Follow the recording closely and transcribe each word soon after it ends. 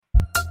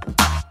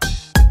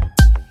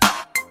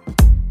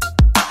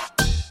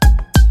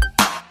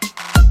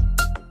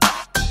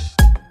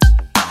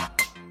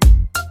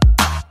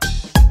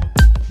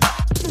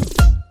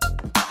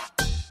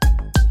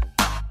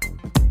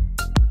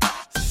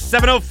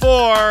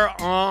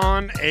7:04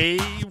 on a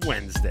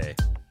Wednesday.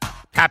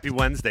 Happy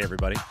Wednesday,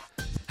 everybody.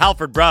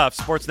 Halford Brough,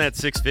 Sportsnet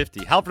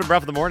 650. Halford Brough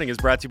of the Morning is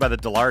brought to you by the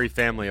Dilawri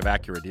family of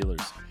Acura dealers.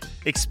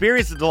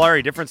 Experience the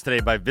Dilawri difference today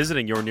by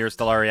visiting your nearest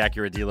Dilawri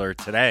Acura dealer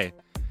today.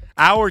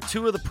 Hour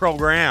 2 of the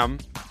program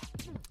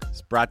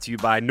is brought to you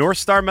by North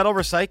Star Metal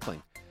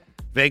Recycling.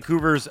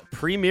 Vancouver's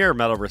premier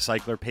metal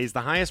recycler pays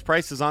the highest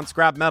prices on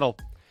scrap metal.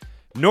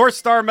 North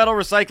Star Metal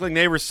Recycling,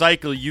 they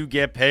recycle, you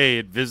get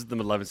paid. Visit them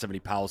at 1170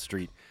 Powell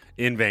Street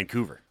in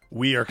Vancouver.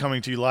 We are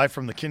coming to you live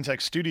from the Kintec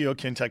studio.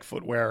 Kintec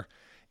Footwear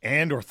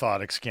and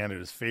Orthotics,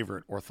 Canada's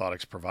favorite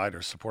orthotics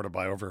provider, supported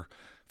by over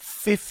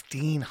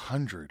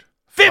 1,500.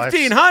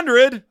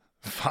 1,500?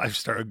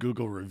 Five-star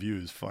Google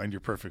reviews. Find your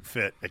perfect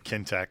fit at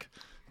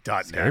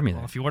kintec.net. Scared me there.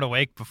 Well, if you weren't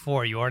awake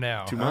before, you are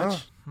now. Too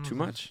much? Too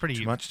much?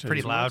 Pretty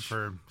loud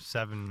for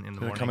 7 in the Did it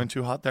morning. come in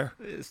too hot there?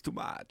 It's too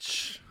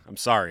much. I'm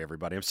sorry,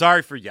 everybody. I'm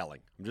sorry for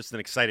yelling. I'm just an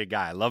excited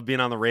guy. I love being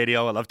on the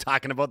radio. I love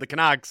talking about the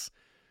Canucks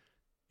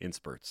in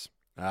spurts.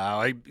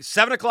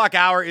 7 o'clock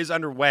hour is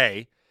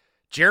underway.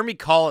 Jeremy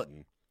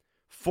Colleton,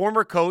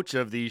 former coach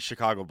of the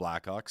Chicago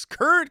Blackhawks,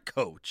 current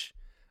coach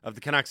of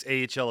the Canucks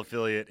AHL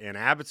affiliate in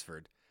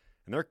Abbotsford.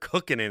 And they're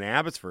cooking in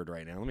Abbotsford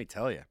right now, let me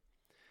tell you.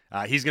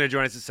 He's going to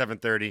join us at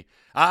 7:30.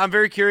 I'm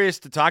very curious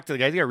to talk to the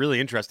guy. He's got a really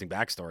interesting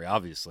backstory,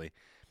 obviously.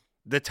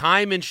 The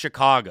time in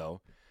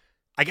Chicago,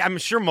 I'm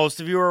sure most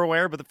of you are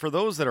aware, but for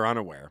those that are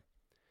unaware,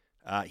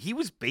 he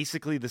was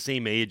basically the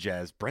same age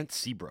as Brent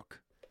Seabrook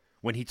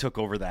when he took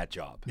over that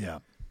job. Yeah.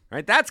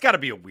 Right? That's got to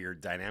be a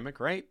weird dynamic,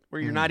 right?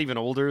 Where you're not even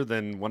older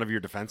than one of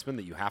your defensemen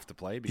that you have to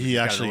play because he's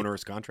got an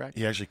onerous contract.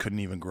 He actually couldn't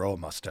even grow a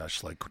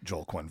mustache like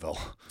Joel Quenneville.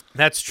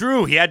 That's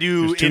true. He had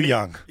to. He was too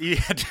young. He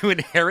had to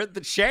inherit the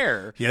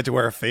chair. He had to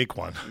wear a fake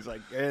one. He's like,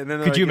 and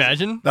then Could you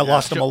imagine? That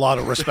lost him a lot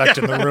of respect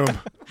in the room.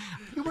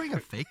 You're wearing a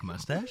fake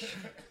mustache?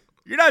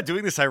 You're not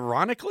doing this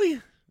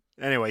ironically?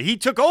 Anyway, he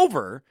took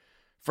over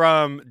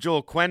from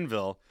Joel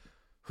Quenneville,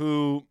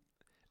 who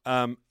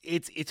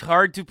it's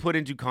hard to put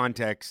into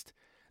context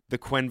the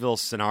Quenneville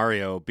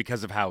scenario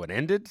because of how it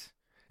ended,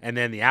 and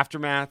then the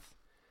aftermath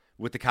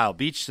with the Kyle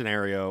Beach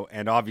scenario,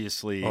 and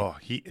obviously... Oh,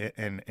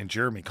 and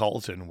Jeremy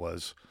Colleton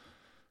was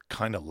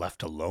kind of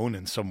left alone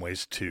in some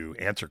ways to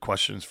answer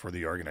questions for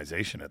the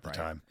organization at the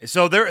time.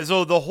 So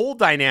the whole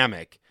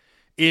dynamic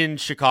in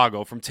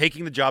Chicago, from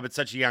taking the job at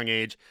such a young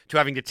age to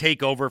having to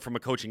take over from a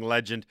coaching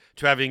legend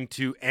to having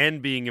to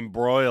end being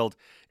embroiled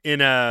in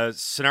a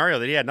scenario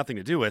that he had nothing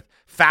to do with,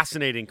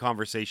 fascinating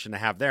conversation to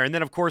have there. And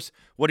then, of course,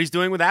 what he's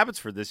doing with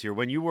Abbotsford this year.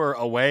 When you were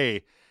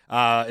away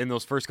in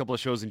those first couple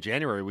of shows in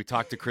January, we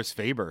talked to Chris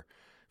Faber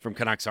from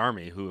Canucks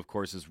Army, who, of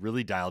course, is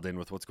really dialed in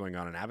with what's going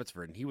on in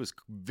Abbotsford. And he was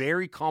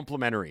very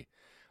complimentary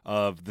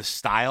of the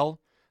style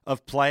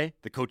of play,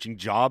 the coaching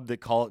job that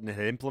Colleton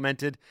had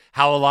implemented,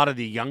 how a lot of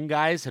the young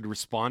guys had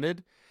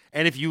responded.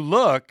 And if you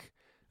look,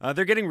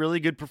 they're getting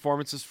really good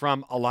performances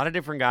from a lot of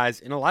different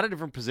guys in a lot of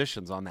different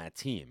positions on that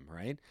team,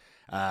 right?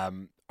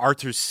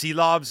 Artur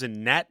Silovs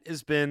in net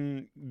has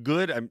been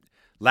good.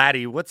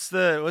 Laddie, what's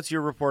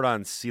your report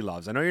on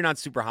Silovs? I know you're not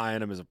super high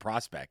on him as a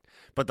prospect,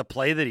 but the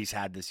play that he's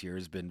had this year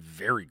has been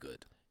very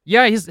good.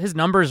 Yeah, his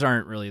numbers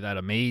aren't really that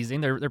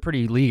amazing. They're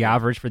pretty league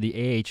average for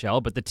the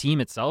AHL, but the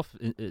team itself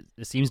it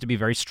seems to be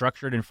very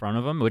structured in front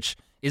of him, which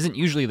isn't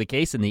usually the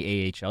case in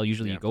the AHL.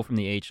 Usually you go from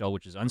the AHL,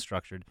 which is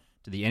unstructured,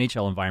 to the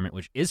NHL environment,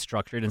 which is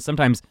structured, and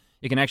sometimes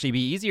it can actually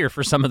be easier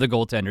for some of the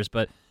goaltenders,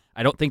 but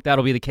I don't think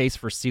that'll be the case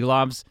for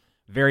Silovs.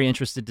 Very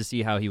interested to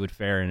see how he would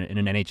fare in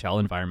an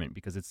NHL environment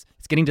because it's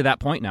getting to that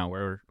point now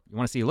where you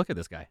want to see a look at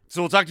this guy.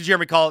 So we'll talk to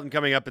Jeremy Colleton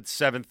coming up at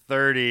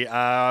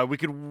 7:30. We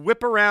could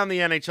whip around the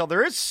NHL.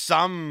 There is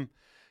some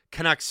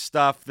Canucks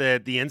stuff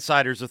that the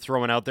insiders are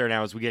throwing out there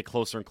now as we get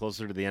closer and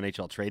closer to the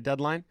NHL trade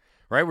deadline,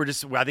 right?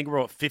 I think we're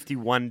about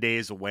 51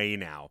 days away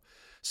now.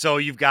 So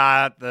you've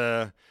got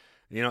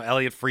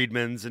Elliot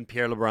Friedman's and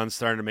Pierre LeBrun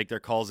starting to make their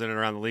calls in and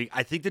around the league.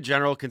 I think the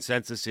general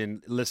consensus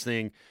in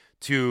listening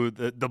to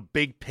the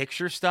big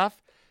picture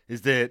stuff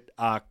is that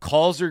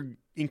calls are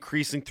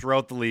increasing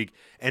throughout the league,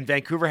 and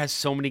Vancouver has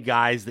so many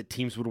guys that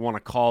teams would want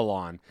to call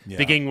on,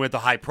 beginning with the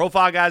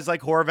high-profile guys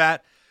like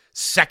Horvat,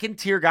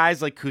 second-tier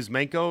guys like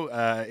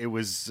Kuzmenko. It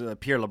was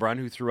Pierre LeBrun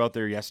who threw out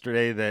there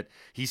yesterday that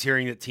he's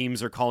hearing that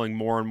teams are calling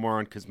more and more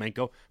on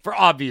Kuzmenko for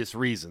obvious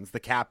reasons, the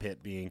cap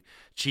hit being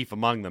chief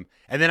among them.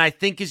 And then I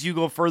think as you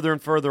go further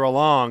and further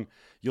along,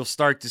 you'll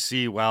start to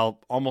see,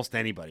 almost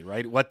anybody,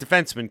 right? What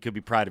defenseman could be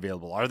pride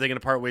available? Are they going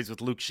to part ways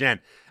with Luke Schenn?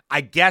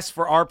 I guess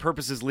for our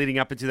purposes leading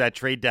up into that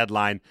trade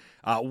deadline,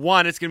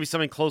 one, it's going to be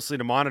something closely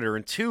to monitor,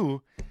 and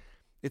two,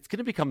 it's going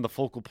to become the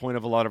focal point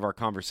of a lot of our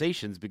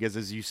conversations because,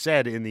 as you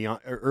said in the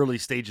early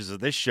stages of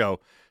this show,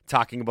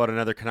 talking about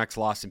another Canucks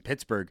loss in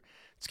Pittsburgh,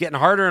 it's getting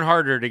harder and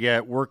harder to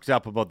get worked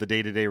up about the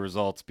day-to-day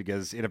results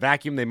because in a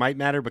vacuum they might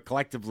matter, but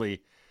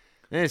collectively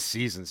this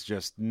season's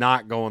just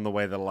not going the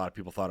way that a lot of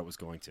people thought it was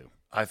going to.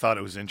 I thought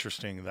it was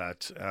interesting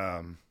that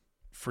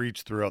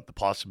Friedge threw out the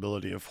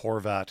possibility of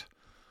Horvat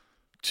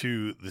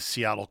to the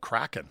Seattle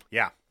Kraken.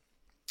 Yeah.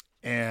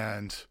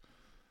 And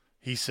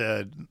he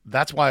said,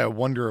 that's why I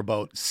wonder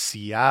about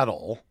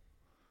Seattle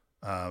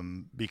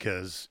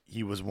because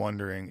he was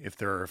wondering if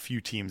there are a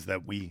few teams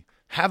that we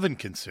haven't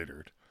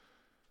considered.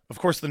 Of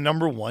course, the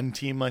number one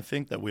team I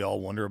think that we all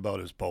wonder about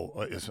is Bo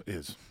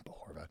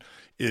Horvat,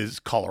 is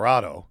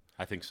Colorado.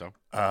 I think so.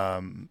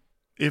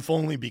 If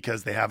only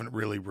because they haven't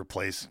really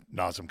replaced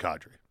Nazem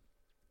Kadri,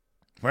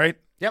 right?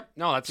 Yep.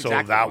 No, that's So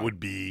exactly that right.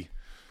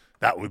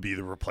 would be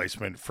the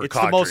replacement for It's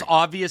Kadri. the most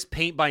obvious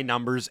paint by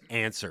numbers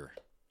answer.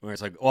 Where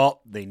it's like,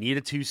 well, they need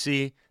a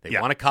 2C. They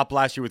won a cup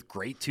last year with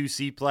great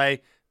 2C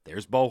play.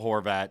 There's Bo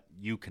Horvat.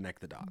 You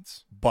connect the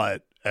dots.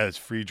 But as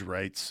Frege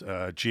writes,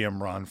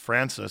 GM Ron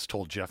Francis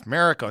told Jeff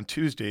Merrick on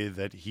Tuesday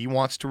that he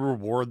wants to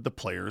reward the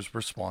players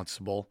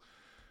responsible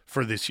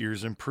for this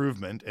year's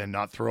improvement and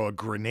not throw a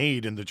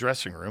grenade in the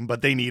dressing room,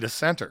 but they need a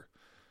center.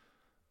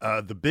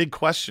 The big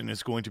question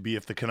is going to be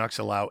if the Canucks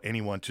allow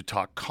anyone to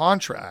talk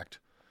contract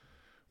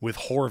with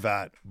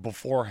Horvat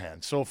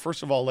beforehand. So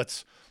first of all,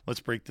 let's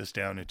break this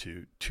down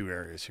into two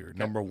areas here. Okay.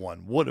 Number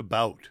one, what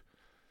about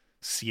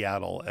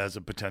Seattle as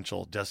a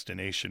potential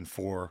destination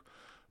for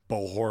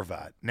Bo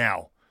Horvat?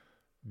 Now,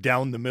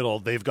 down the middle,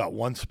 they've got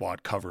one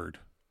spot covered,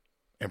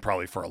 and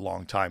probably for a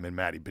long time, in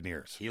Matty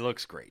Beniers. He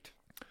looks great.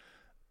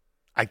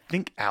 I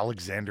think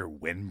Alexander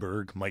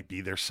Wenberg might be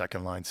their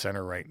second-line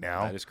center right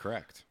now. That is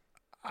correct.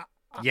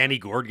 Yanni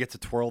Gord gets a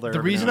twirl there.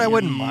 The reason I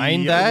wouldn't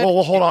mind that.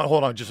 Well, hold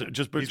on. Just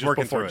he's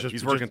working through it.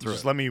 He's working through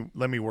it. Let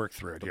me work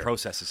through it. The here.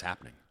 process is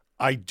happening.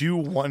 I do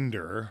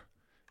wonder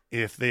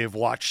if they've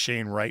watched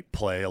Shane Wright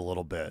play a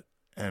little bit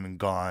and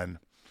gone,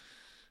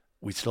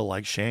 we still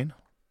like Shane,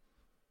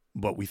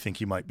 but we think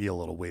he might be a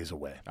little ways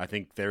away. I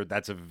think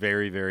that's a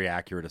very, very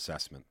accurate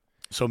assessment.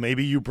 So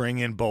maybe you bring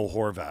in Bo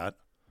Horvat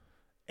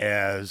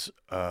as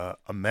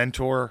a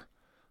mentor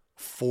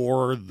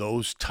for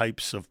those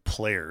types of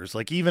players,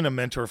 like even a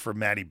mentor for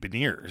Matty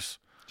Beniers.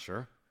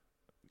 Sure.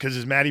 Because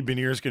is Matty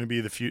Beniers going to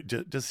be the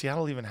future? Does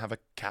Seattle even have a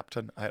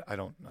captain? I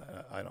don't.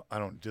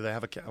 Do they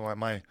have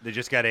a? They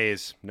just got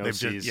A's, no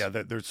C's.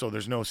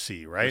 There's no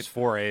C, right? There's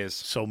 4 A's.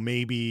 So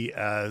maybe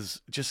it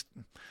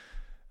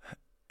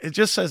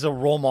just as a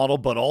role model,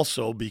 but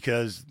also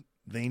because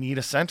they need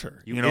a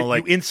center. You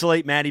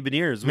insulate Matty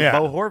Beniers with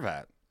Bo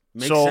Horvat.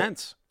 Makes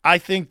sense. I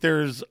think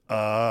there's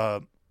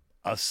a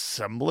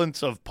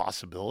semblance of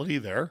possibility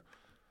there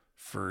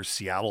for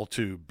Seattle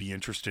to be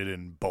interested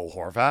in Bo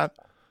Horvat.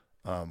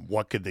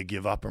 What could they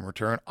give up in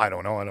return? I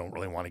don't know. I don't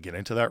really want to get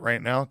into that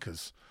right now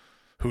because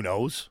who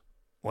knows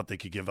what they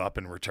could give up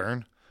in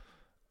return.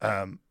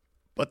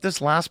 But this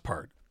last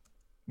part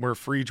where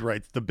Frege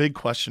writes, the big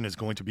question is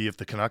going to be if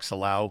the Canucks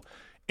allow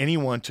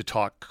anyone to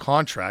talk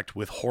contract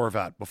with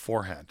Horvat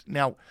beforehand.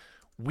 Now,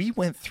 we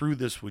went through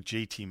this with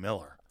JT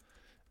Miller,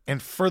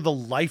 and for the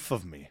life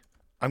of me,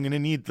 I'm going to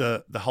need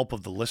the help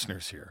of the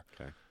listeners here.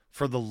 Okay.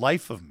 For the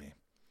life of me,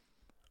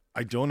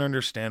 I don't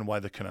understand why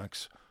the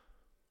Canucks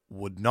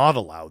would not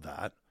allow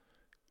that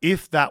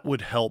if that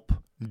would help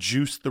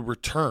juice the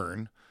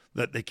return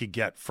that they could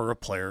get for a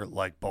player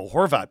like Bo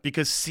Horvat,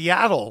 because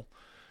Seattle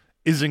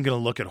isn't going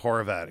to look at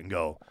Horvat and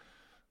go,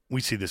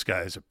 we see this guy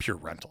as a pure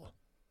rental.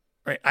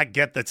 Right? I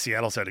get that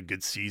Seattle's had a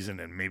good season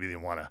and maybe they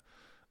want to,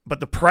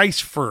 but the price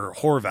for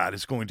Horvat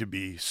is going to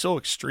be so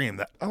extreme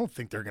that I don't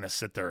think they're going to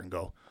sit there and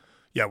go,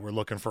 yeah, we're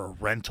looking for a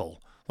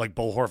rental like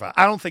Bo Horvat.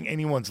 I don't think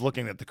anyone's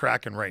looking at the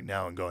Kraken right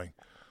now and going,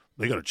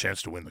 they got a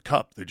chance to win the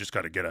cup. They just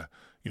got to get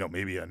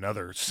maybe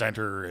another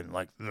center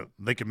and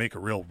they can make a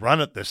real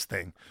run at this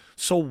thing.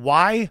 So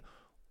why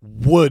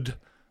would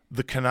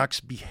the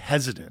Canucks be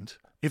hesitant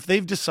if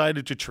they've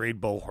decided to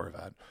trade Bo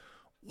Horvat?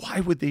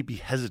 Why would they be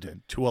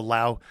hesitant to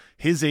allow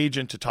his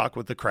agent to talk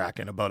with the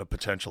Kraken about a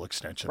potential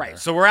extension? Right. There?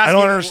 So we're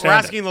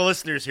asking the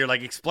listeners here,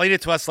 like, explain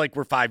it to us like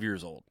we're 5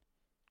 years old,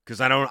 because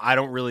I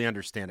don't really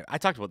understand it. I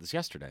talked about this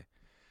yesterday.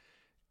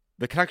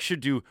 The Canucks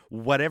should do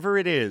whatever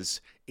it is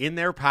in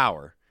their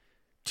power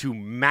to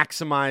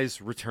maximize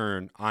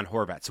return on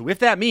Horvat. So if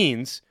that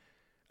means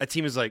a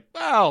team is like,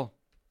 well,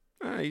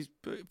 he's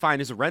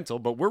fine as a rental,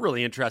 but we're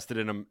really interested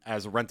in him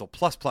as a rental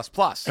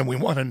plus. And we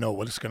want to know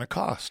what it's going to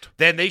cost.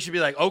 Then they should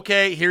be like,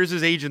 okay, here's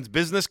his agent's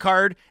business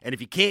card. And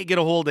if you can't get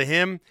a hold of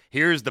him,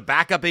 here's the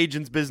backup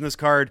agent's business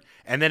card.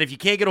 And then if you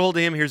can't get a hold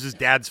of him, here's his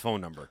dad's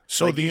phone number.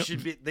 So they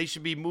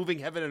should be moving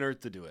heaven and earth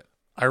to do it.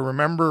 I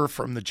remember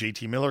from the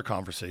JT Miller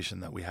conversation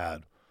that we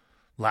had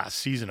last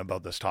season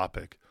about this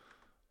topic,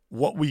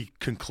 what we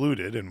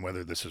concluded, and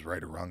whether this is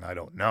right or wrong, I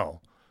don't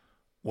know,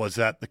 was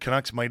that the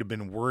Canucks might have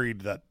been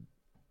worried that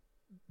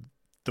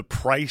the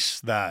price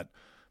that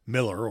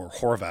Miller, or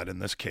Horvat in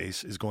this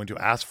case, is going to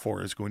ask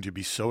for is going to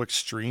be so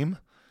extreme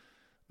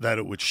that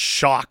it would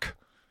shock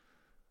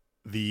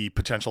the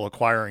potential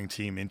acquiring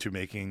team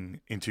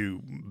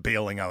into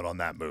bailing out on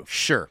that move.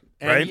 Sure.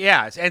 And right?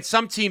 Yeah. And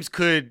some teams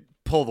could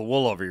pull the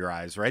wool over your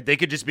eyes, right? They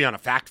could just be on a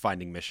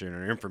fact-finding mission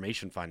or an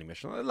information-finding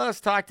mission. Let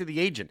us talk to the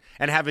agent,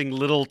 and having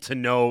little to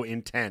no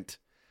intent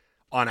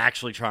on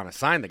actually trying to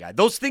sign the guy.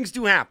 Those things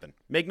do happen.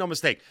 Make no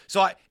mistake.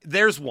 So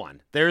there's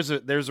one. There's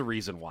a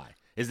reason why.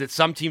 Is that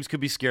some teams could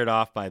be scared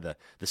off by the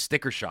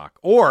sticker shock.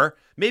 Or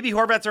maybe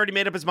Horvat's already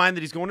made up his mind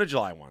that he's going to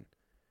July 1.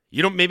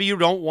 Maybe you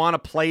don't want to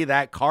play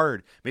that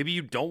card. Maybe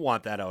you don't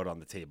want that out on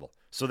the table.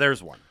 So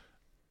there's one.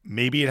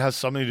 Maybe it has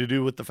something to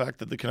do with the fact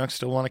that the Canucks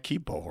still want to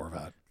keep Bo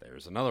Horvat.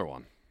 There's another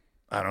one.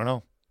 I don't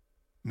know.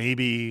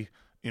 Maybe,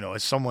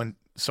 as someone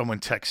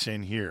texts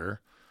in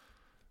here,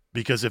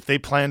 because if they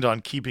planned on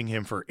keeping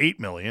him for $8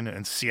 million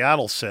and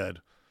Seattle said,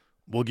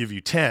 we'll give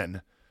you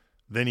 10,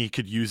 then he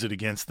could use it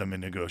against them in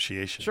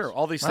negotiations. Sure,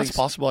 all these That's things.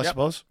 possible, I Yep.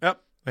 suppose.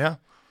 Yep. Yeah.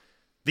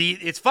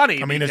 It's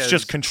funny. I mean, it's because-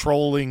 just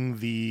controlling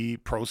the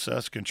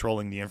process,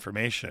 controlling the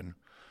information.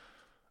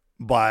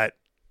 But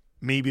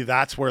maybe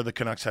that's where the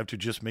Canucks have to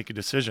just make a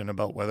decision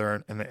about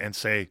whether and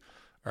say,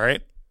 all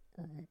right,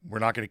 we're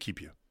not going to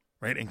keep you,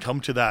 right? And come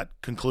to that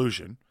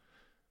conclusion.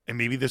 And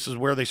maybe this is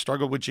where they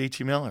struggle with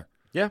JT Miller.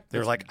 Yeah,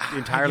 They're it's like,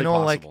 entirely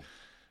like, possible.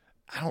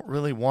 I don't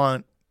really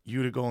want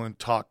you to go and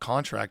talk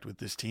contract with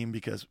this team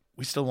because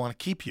we still want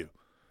to keep you.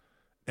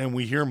 And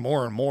we hear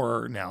more and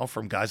more now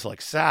from guys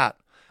like Sat.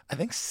 I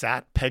think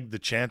Sat pegged the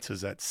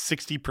chances at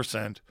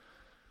 60%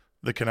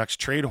 the Canucks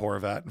trade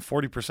Horvat and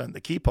 40% they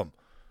keep him.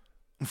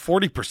 And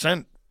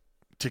 40%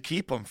 to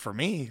keep him, for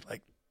me,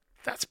 like,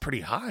 that's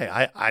pretty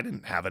high. I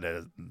didn't have it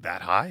as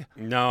that high.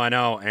 No, I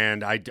know,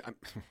 and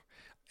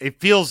it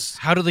feels.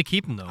 How do they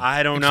keep him though?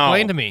 I don't know.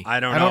 Explain to me. I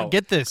don't know. I don't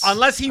get this.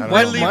 Unless he I don't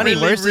really, know. money.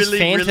 really, Where's this really,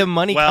 phantom really,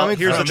 money well, coming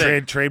here's from? the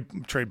thing.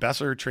 Trade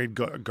Besser, trade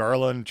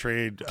Garland,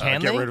 trade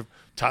Can get they? rid of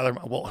Tyler.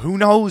 Well, who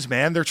knows,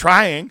 man? They're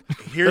trying.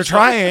 They're Here's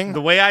trying.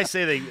 The way I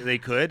say they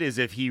could is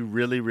if he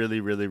really,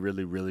 really, really,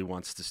 really, really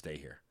wants to stay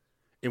here.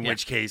 In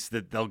which case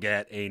that they'll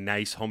get a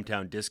nice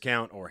hometown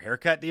discount or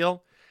haircut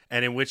deal.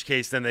 And in which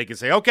case then they can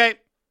say, okay,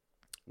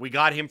 we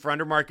got him for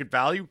under market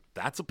value.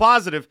 That's a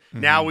positive.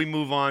 Now we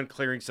move on,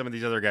 clearing some of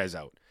these other guys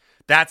out.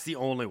 That's the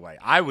only way.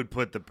 I would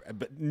put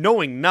but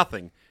knowing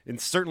nothing, and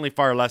certainly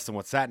far less than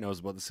what Sat knows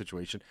about the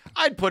situation,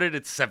 I'd put it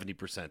at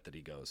 70% that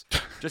he goes,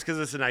 just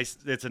because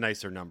it's a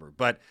nicer number.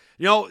 But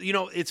you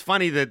know, it's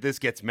funny that this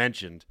gets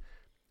mentioned.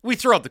 We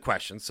throw out the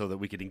questions so that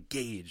we could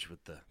engage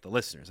with the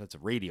listeners. That's a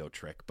radio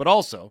trick. But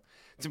also,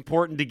 it's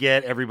important to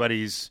get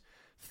everybody's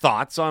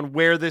thoughts on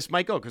where this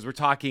might go, because we're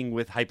talking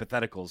with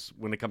hypotheticals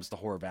when it comes to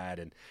Horvat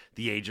and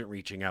the agent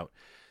reaching out.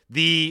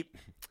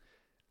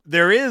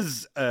 There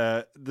is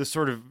the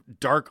sort of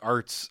dark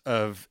arts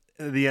of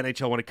the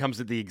NHL when it comes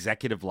to the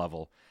executive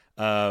level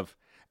of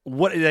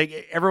what,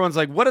 like, everyone's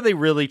like, what are they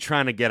really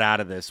trying to get out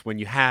of this when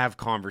you have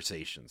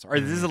conversations?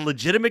 Is this a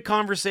legitimate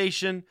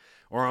conversation,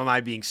 or am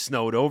I being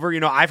snowed over?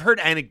 I've heard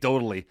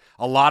anecdotally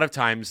a lot of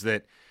times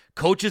that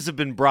coaches have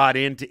been brought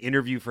in to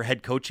interview for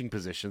head coaching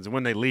positions, and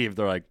when they leave,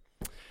 they're like,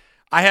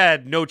 I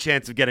had no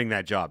chance of getting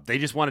that job. They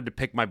just wanted to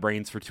pick my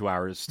brains for 2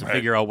 hours to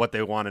figure out what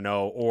they want to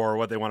know or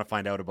what they want to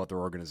find out about their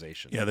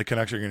organization. Yeah, the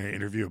Canucks are going to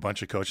interview a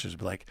bunch of coaches and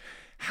be like,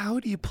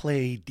 how do you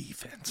play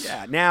defense?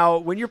 Yeah. Now,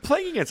 when you're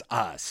playing against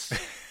us,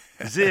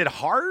 is it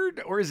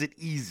hard or is it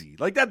easy?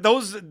 Like that,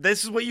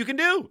 this is what you can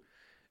do.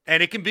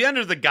 And it can be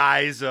under the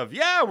guise of,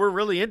 yeah, we're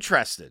really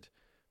interested.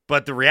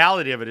 But the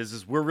reality of it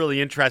is we're really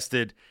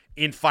interested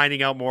in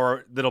finding out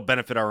more that'll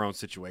benefit our own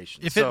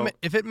situation. If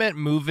it meant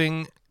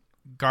moving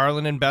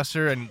Garland and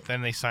Besser and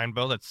then they sign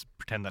Bo, let's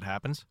pretend that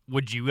happens.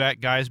 Would you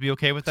guys be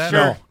okay with that?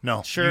 Sure.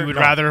 No. Sure. You would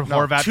rather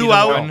Horvat be two the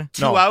out, one?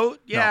 two out.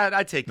 Yeah,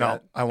 I'd take No,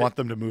 that. I want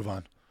them to move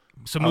on.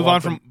 So I move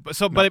want on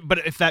from but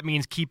if that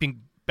means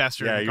keeping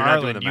Besser Yeah, and you're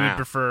not doing Garland, the you would math.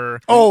 prefer.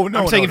 Oh, no,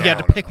 I'm saying no, if you no,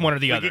 had to no, pick one or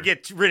the We other. could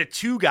get rid of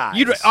two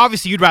guys.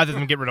 Obviously, you'd rather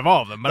than get rid of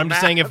all of them. But I'm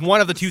just The saying, if one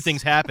of the two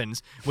things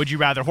happens, would you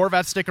rather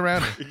Horvat stick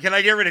around? Can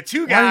I get rid of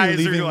two Why are you guys? or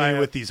leaving do I me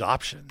with these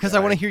options? Because I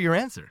want to hear your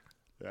answer.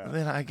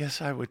 Then I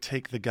guess I would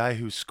take the guy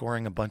who's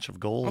scoring a bunch of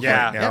goals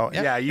Yeah, right now.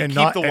 yeah. You And keep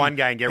not- the and- one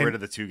guy and get rid and-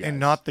 of the two guys. And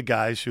not the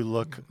guys who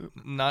look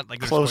Not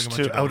like they're close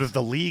scoring a bunch to out goals. of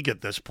the league at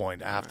this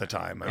point half the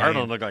time. I mean,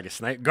 Garland looked like a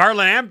snipe.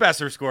 Garland and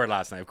Besser scored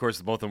last night. Of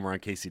course, both of them were on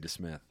Casey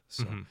DeSmith.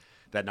 So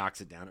that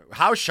knocks it down.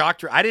 How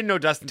shocked I didn't know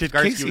Dustin Did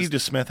Tokarski Casey was...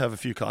 DeSmith have a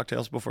few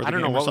cocktails before the I don't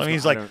game? know or what was something?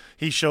 He's going- like,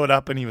 he showed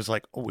up and he was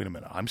like, "Oh, wait a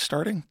minute, I'm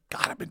starting.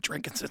 God, I've been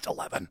drinking since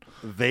 11."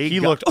 They He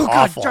got- looked Oh,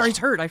 God, awful. Charlie's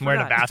hurt. I forgot.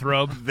 Wearing a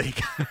bathrobe, They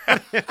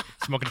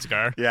smoking a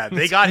cigar. Yeah,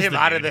 they got He's him the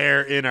out of dude.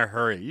 there in a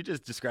hurry. You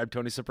just described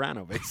Tony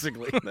Soprano,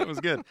 basically. That was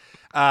good.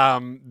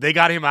 They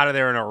got him out of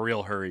there in a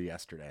real hurry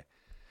yesterday.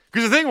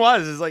 Because the thing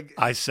is like,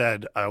 I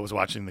said, I was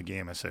watching the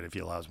game. I said, if he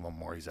allows one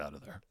more, he's out of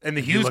there. and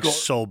the He Hughes looks goal,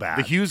 so bad.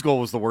 The Hughes goal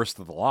was the worst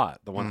of the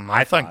lot. The one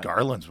I thought thought.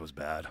 Garland's was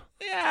bad.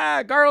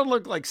 Yeah, Garland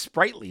looked like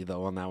sprightly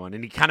though on that one,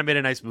 and he kind of made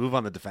a nice move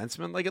on the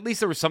defenseman. Like at least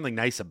there was something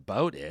nice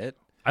about it.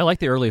 I like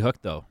the early hook,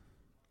 though.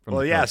 from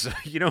Well, the yeah. coach. So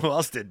you know who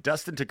else did?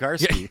 Dustin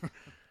Tokarski.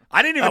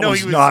 I didn't even That know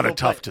was he was not a still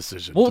tough play-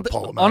 decision Well, to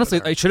pull him honestly,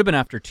 out of there. it should have been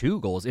after 2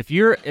 goals. If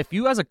you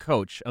as a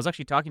coach, I was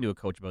actually talking to a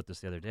coach about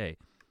this the other day.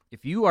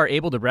 If you are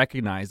able to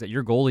recognize that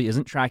your goalie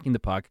isn't tracking the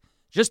puck,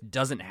 just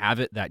doesn't have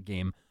it that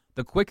game,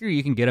 the quicker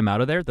you can get him out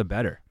of there, the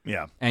better.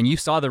 Yeah. And you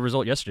saw the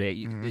result yesterday.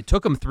 It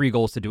took them 3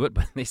 goals to do it,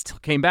 but they still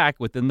came back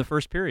within the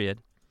first period.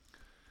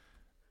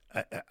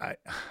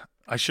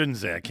 I shouldn't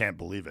say I can't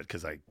believe it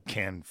because I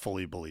can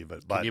fully believe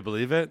it. But Can you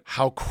believe it?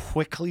 how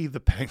quickly the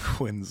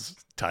Penguins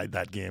tied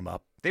that game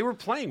up. They were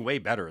playing way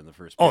better in the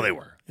first. Oh, period. they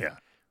were. Yeah.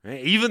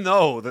 Right? Even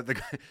though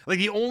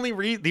the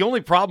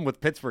only problem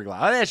with Pittsburgh,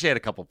 I actually had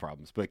a couple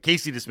problems, but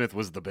Casey DeSmith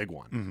was the big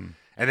one. Mm-hmm.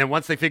 And then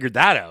once they figured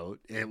that out,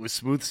 it was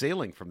smooth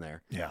sailing from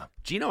there. Yeah.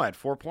 Gino had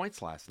 4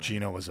 points last night.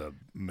 Gino was a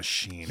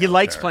machine. He out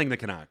likes there. playing the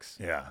Canucks.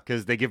 Yeah.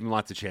 Because they give him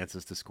lots of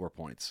chances to score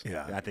points.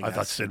 Yeah. I thought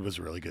that's- Sid was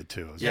really good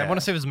too. Yeah, I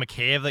want to say it was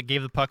Mikheyev that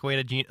gave the puck away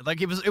to Gene.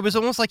 Like it was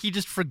almost like he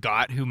just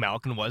forgot who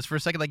Malkin was for a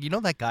second. Like, you know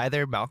that guy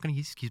there, Malkin.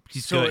 He's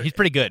So, good. He's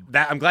pretty good.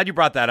 I'm glad you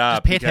brought that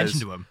up. Just pay because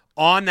attention to him.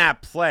 On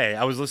that play,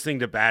 I was listening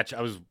to Batch.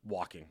 I was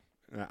walking.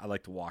 I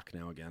like to walk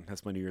now again.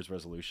 That's my New Year's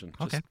resolution.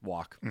 Just Okay.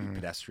 walk, be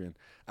pedestrian.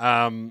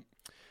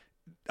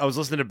 I was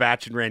listening to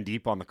Batch and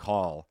Randeep on the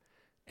call,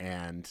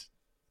 and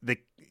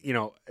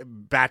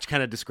Batch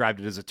kind of described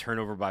it as a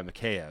turnover by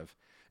Mikheyev.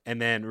 And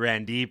then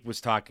Randeep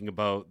was talking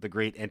about the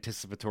great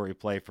anticipatory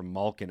play from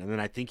Malkin. And then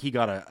I think he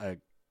got a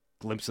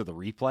glimpse of the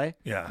replay.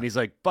 Yeah. And he's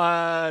like,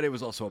 but it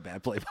was also a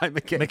bad play by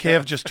Mikheyev.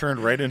 Mikheyev just turned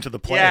right into the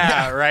play.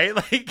 Yeah, right?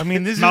 Like, I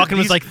mean, Malkin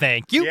was like,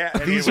 "Thank you." yeah,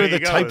 these anyway are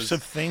the he types goes.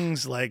 of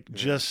things like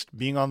just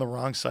being on the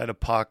wrong side of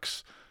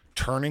pucks,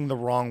 turning the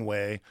wrong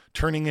way,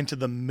 turning into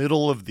the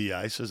middle of the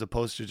ice as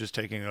opposed to just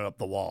taking it up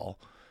the wall.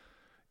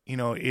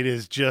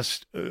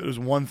 It was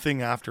one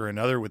thing after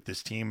another with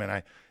this team,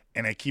 and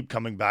I keep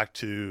coming back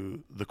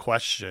to the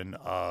question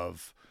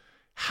of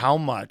how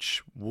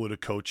much would a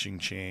coaching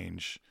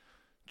change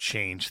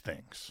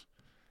things?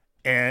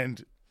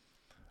 And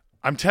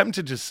I'm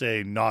tempted to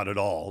say not at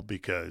all,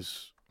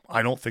 because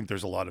I don't think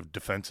there's a lot of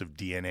defensive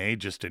DNA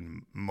just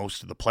in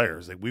most of the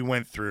players. Like, we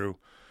went through,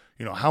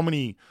 how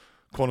many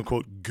quote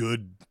unquote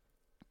good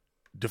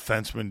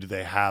defensemen do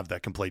they have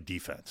that can play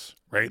defense,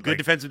 right? Good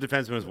defensive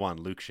defenseman was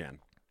one, Luke Shen.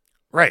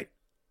 Right.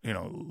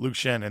 Luke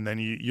Shen, and then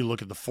you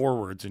look at the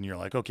forwards and you're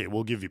like, okay,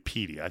 we'll give you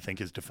Petey. I think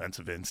his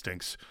defensive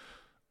instincts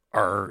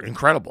are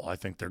incredible. I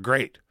think they're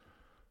great.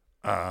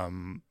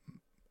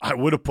 I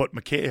would have put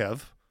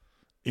Mikheyev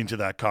into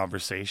that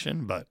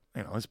conversation, but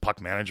his puck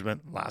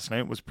management last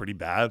night was pretty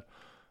bad.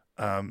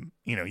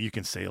 You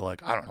can say I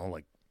don't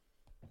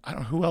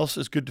know who else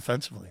is good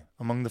defensively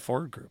among the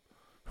forward group.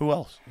 Who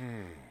else?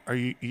 Are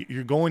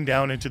you're going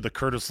down into the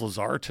Curtis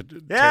Lazar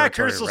territory,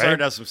 Curtis Lazar right?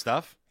 does some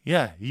stuff.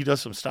 Yeah, he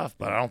does some stuff,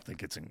 but I don't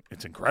think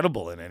it's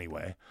incredible in any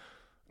way.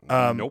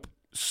 Nope.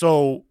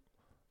 So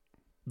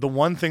the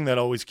one thing that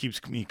always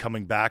keeps me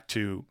coming back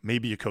to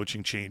maybe a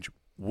coaching change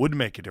would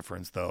make a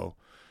difference, though,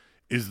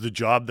 is the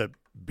job that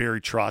Barry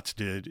Trotz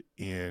did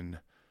in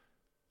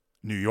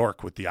New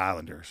York with the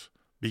Islanders.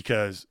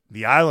 Because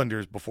the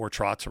Islanders, before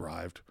Trotz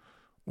arrived,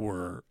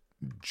 were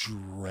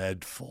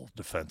dreadful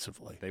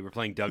defensively. They were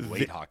playing Doug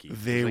Wade hockey.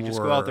 They just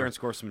go out there and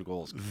score some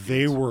goals.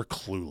 They were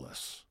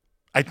clueless.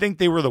 I think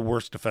they were the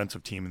worst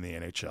defensive team in the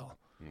NHL.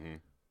 Mm-hmm.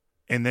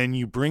 And then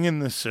you bring in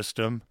this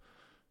system,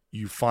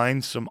 you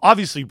find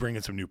obviously bring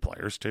in some new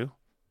players too,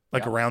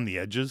 around the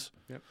edges.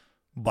 Yep.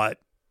 But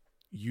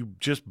you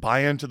just buy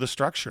into the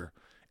structure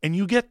and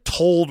you get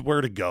told where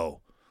to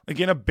go. Like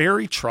in a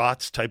Barry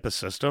Trotz type of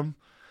system,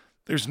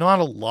 there's not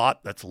a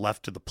lot that's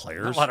left to the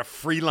players. Not a lot of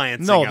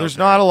freelancing. No, out there's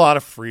there. not a lot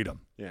of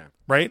freedom. Yeah.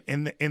 Right?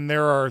 And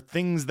there are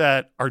things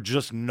that are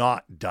just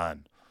not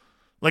done.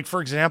 Like,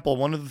 for example,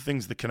 one of the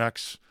things the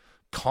Canucks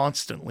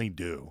constantly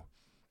do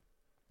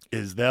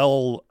is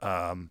they'll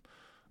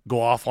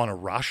go off on a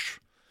rush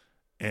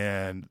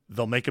and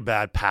they'll make a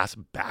bad pass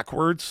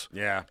backwards.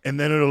 Yeah. And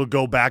then it'll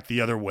go back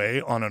the other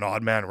way on an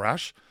odd man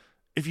rush.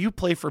 If you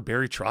play for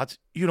Barry Trotz,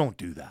 you don't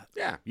do that.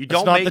 Yeah. You That's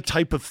don't not make the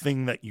type of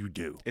thing that you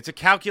do. It's a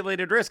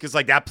calculated risk. It's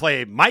like that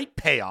play might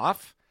pay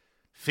off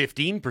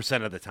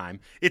 15% of the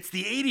time. It's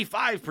the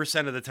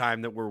 85% of the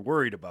time that we're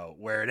worried about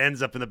where it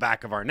ends up in the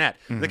back of our net.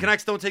 The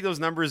Canucks don't take those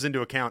numbers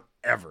into account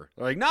ever.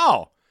 They're like,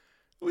 no,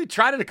 we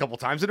tried it a couple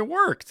times and it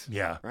worked.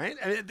 Yeah. Right?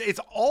 I mean,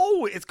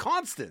 it's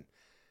constant.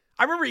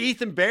 I remember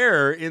Ethan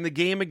Bear in the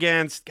game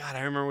against, God, I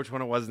remember which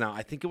one it was now.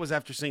 I think it was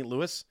after St.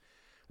 Louis,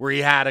 where he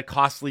had a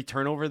costly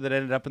turnover that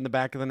ended up in the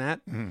back of the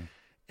net.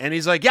 And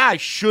he's like, yeah, I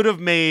should have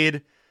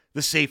made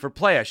the safer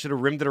play. I should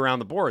have rimmed it around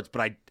the boards,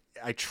 but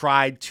I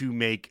tried to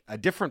make a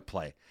different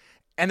play.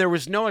 And there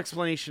was no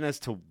explanation as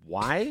to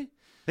why.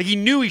 Like, he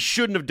knew he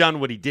shouldn't have done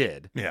what he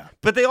did. Yeah.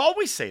 But they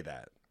always say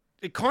that.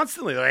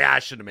 Constantly, they're like, I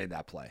shouldn't have made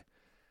that play.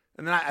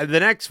 And then the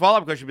next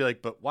follow-up question would be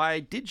like, but why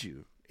did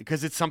you?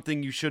 Because it's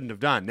something you shouldn't have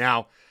done.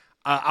 Now,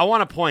 I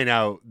want to point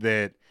out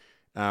that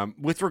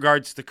with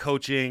regards to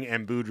coaching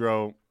and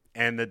Boudreau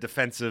and the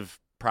defensive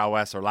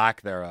prowess or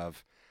lack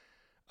thereof,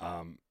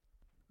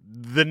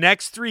 the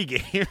next 3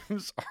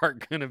 games are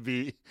going to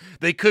be,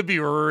 they could be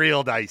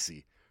real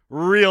dicey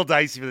for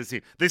this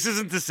team. This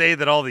isn't to say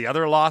that all the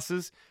other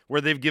losses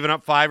where they've given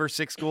up 5 or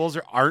 6 goals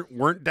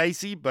weren't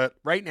dicey, but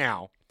right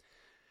now,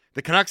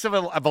 the Canucks have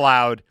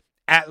allowed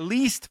at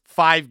least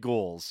 5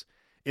 goals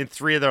in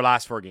 3 of their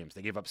last 4 games.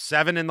 They gave up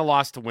 7 in the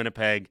loss to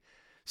Winnipeg,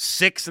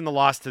 6 in the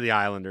loss to the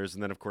Islanders,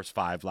 and then, of course,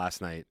 5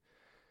 last night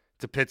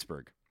to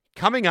Pittsburgh.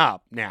 Coming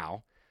up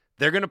now,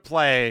 they're going to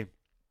play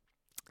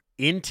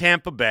in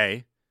Tampa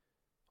Bay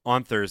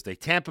on Thursday.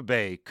 Tampa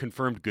Bay,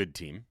 confirmed good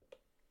team.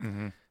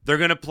 Mm-hmm. They're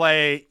going to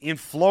play in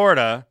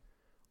Florida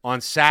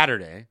on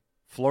Saturday.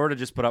 Florida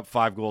just put up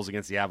 5 goals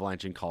against the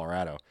Avalanche in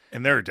Colorado.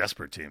 And they're a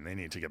desperate team. They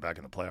need to get back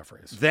in the playoff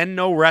race. Then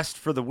no rest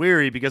for the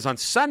weary, because on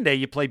Sunday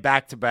you play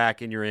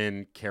back-to-back and you're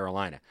in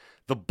Carolina.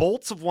 The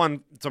Bolts have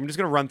won, so I'm just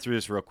going to run through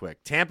this real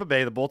quick. Tampa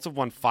Bay, the Bolts have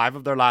won 5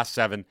 of their last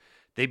 7.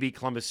 They beat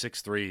Columbus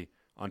 6-3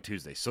 on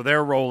Tuesday. So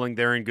they're rolling.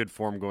 They're in good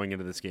form going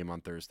into this game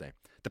on Thursday.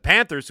 The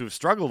Panthers, who have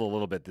struggled a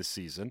little bit this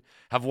season,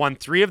 have won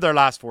 3 of their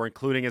last 4,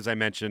 including, as I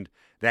mentioned,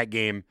 that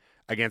game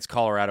against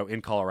Colorado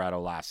in Colorado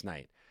last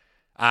night.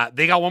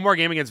 They got one more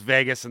game against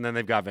Vegas, and then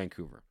they've got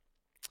Vancouver.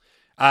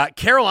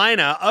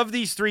 Carolina, of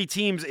these 3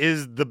 teams,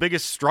 is the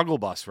biggest struggle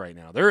bus right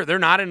now. They're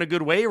not in a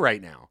good way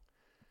right now.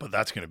 But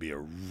that's going to be a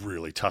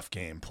really tough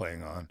game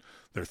playing on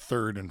their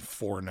 3rd and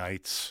 4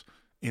 nights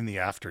in the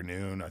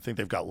afternoon. I think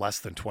they've got less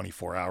than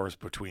 24 hours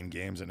between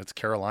games, and it's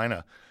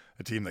Carolina,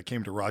 a team that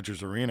came to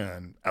Rogers Arena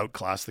and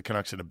outclassed the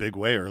Canucks in a big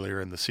way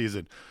earlier in the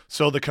season.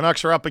 So the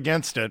Canucks are up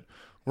against it.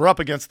 We're up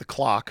against the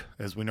clock,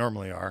 as we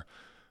normally are.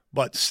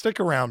 But stick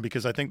around,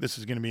 because I think this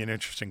is going to be an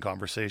interesting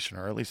conversation,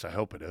 or at least I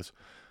hope it is.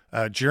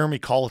 Jeremy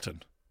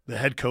Colleton, the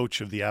head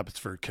coach of the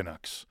Abbotsford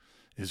Canucks,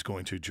 is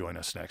going to join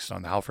us next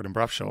on the Halford and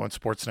Brough Show on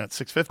Sportsnet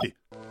 650.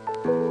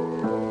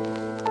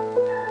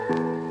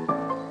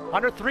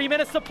 Under 3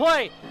 minutes to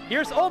play.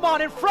 Here's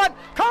Oman in front.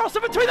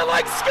 Carlson between the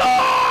legs.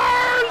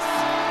 Scores!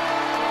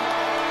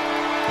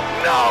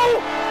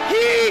 No,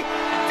 he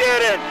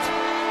didn't!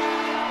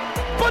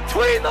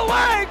 Between the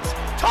legs,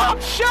 top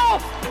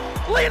shelf.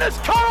 Linus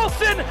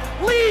Karlsson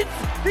leads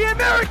the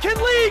American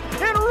League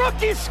in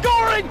rookie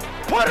scoring.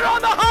 Put it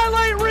on the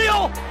highlight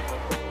reel.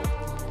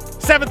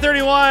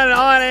 7:31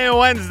 on a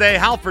Wednesday.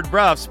 Halford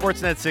Brough,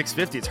 Sportsnet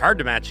 650. It's hard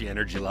to match the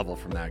energy level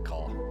from that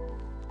call.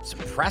 It's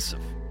impressive.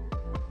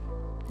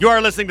 You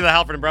are listening to the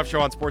Halford and Brough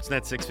Show on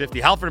Sportsnet 650.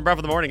 Halford and Brough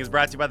in the Morning is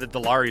brought to you by the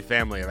Dilawri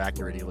family of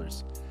Acura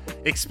dealers.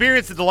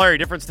 Experience the Dilawri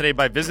difference today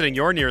by visiting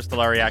your nearest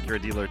Dilawri Acura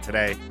dealer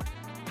today.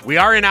 We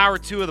are in hour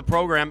 2 of the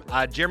program.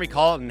 Jeremy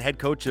Colleton, head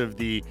coach of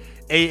the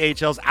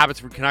AHL's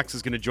Abbotsford Canucks,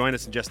 is going to join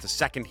us in just a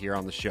second here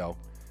on the show.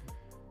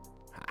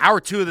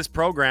 Hour 2 of this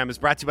program is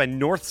brought to you by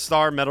North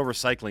Star Metal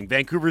Recycling.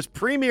 Vancouver's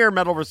premier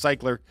metal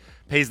recycler,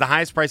 pays the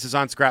highest prices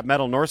on scrap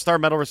metal. North Star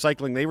Metal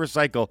Recycling, they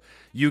recycle,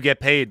 you get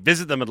paid.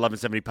 Visit them at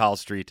 1170 Powell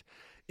Street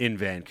in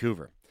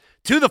Vancouver.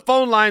 To the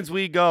phone lines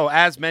we go.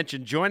 As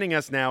mentioned, joining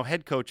us now,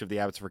 head coach of the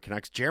Abbotsford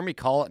Canucks, Jeremy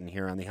Colleton,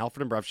 here on the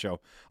Halford and Brough Show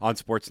on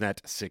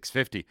Sportsnet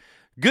 650.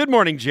 Good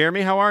morning,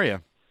 Jeremy. How are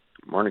you?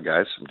 Morning,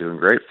 guys. I'm doing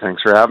great.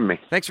 Thanks for having me.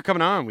 Thanks for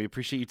coming on. We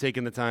appreciate you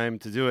taking the time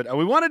to do it.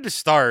 We wanted to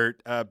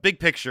start big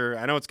picture.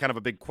 I know it's kind of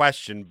a big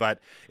question, but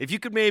if you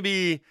could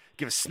maybe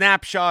give a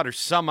snapshot or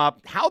sum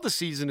up how the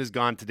season has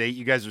gone to date.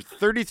 You guys are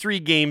 33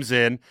 games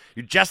in.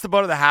 You're just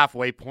about at the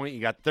halfway point. You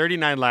got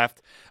 39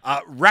 left.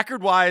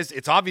 Record-wise,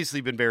 it's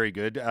obviously been very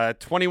good.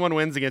 21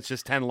 wins against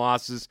just 10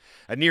 losses,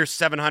 a near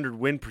 700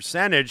 win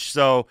percentage.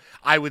 So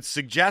I would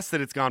suggest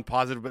that it's gone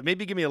positive, but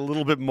maybe give me a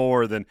little bit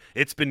more than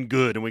it's been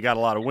good and we got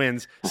a lot of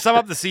wins. Sum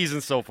up the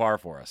season so far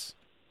for us.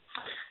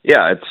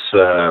 Yeah, it's,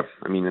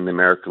 in the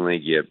American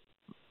League, you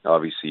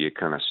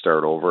kind of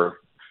start over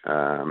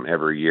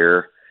every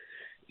year.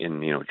 In,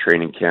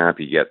 training camp,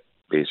 you get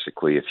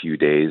basically a few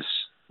days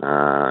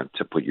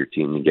to put your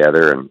team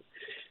together,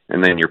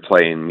 and then you're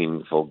playing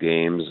meaningful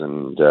games.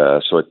 And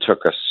so it took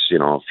us,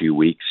 a few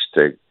weeks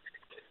to,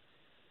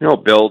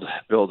 build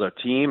a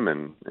team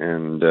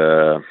and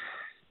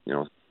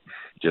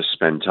just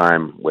spend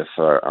time with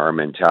our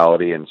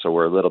mentality. And so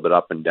we're a little bit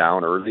up and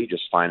down early,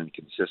 just finding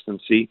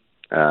consistency.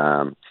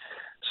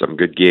 Some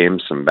good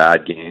games, some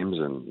bad games,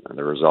 and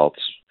the results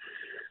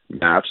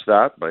match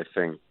that. But I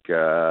think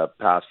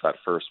past that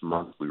first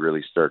month, we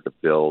really started to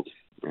build,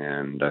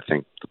 and I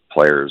think the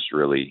players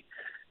really,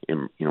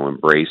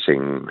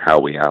 embracing how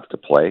we have to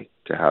play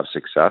to have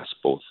success,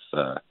 both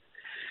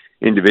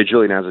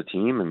individually and as a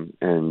team,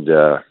 and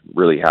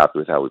really happy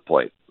with how we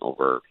played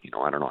over,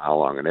 I don't know how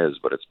long it is,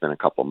 but it's been a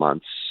couple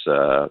months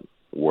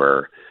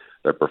where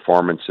the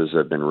performances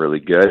have been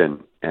really good,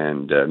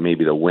 and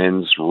maybe the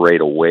wins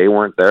right away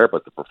weren't there,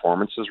 but the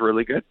performance is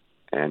really good.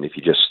 And if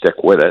you just stick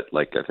with it,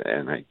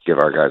 and I give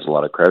our guys a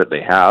lot of credit,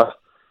 they have.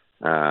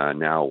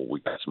 Now we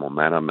got some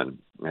momentum,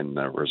 and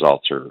the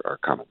results are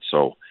coming.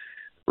 So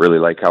really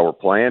like how we're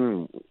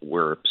playing.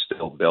 We're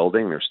still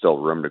building. There's still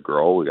room to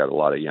grow. We got a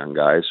lot of young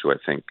guys who I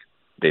think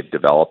they've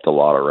developed a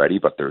lot already,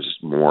 but there's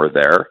more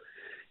there,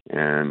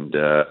 and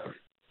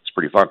it's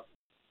pretty fun.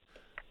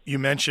 You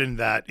mentioned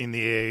that in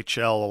the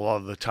AHL, a lot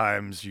of the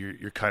times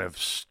you're kind of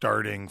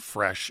starting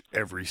fresh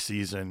every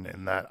season,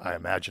 and that I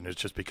imagine is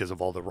just because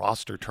of all the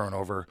roster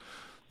turnover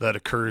that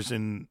occurs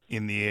in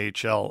the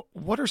AHL.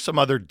 What are some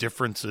other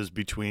differences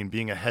between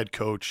being a head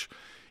coach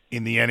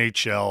in the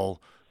NHL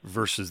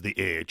versus the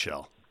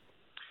AHL?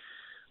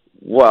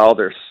 Well,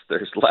 there's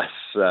less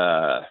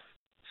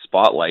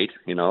spotlight,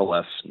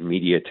 less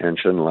media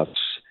attention, less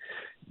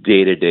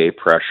day-to-day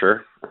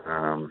pressure.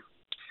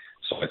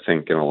 So I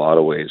think in a lot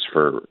of ways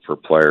for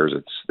players,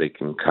 it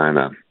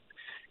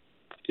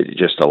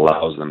just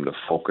allows them to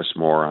focus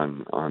more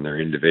on their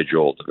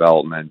individual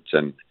development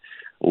and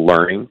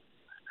learning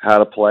how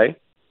to play.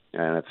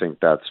 And I think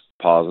that's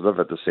positive.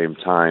 At the same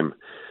time,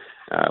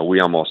 we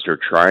almost are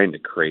trying to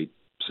create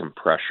some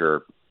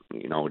pressure,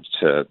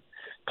 to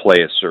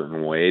play a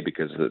certain way,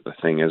 because the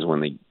thing is,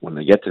 when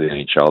they get to the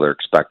NHL, they're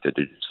expected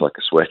to just flick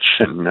a switch,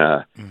 and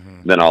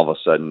then all of a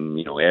sudden,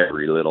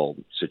 every little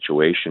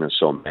situation is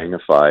so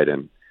magnified,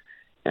 and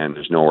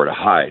there's nowhere to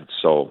hide.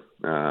 So,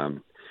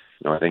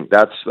 I think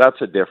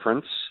that's a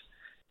difference,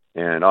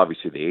 and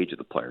obviously the age of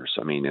the players.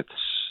 I mean,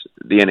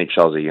 the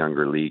NHL is a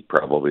younger league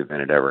probably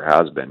than it ever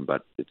has been,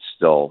 but it's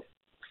still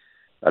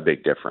a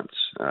big difference.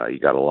 You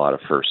got a lot of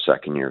first,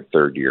 second year,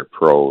 third year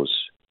pros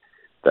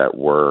that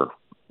we're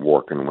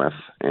working with,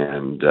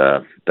 and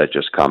that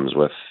just comes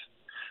with,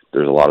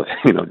 there's a lot of,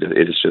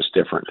 it is just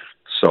different.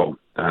 So,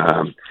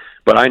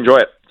 but I enjoy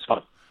it. It's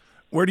fun.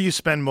 Where do you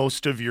spend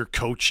most of your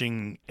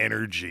coaching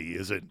energy?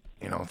 Is it,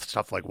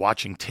 stuff like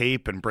watching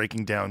tape and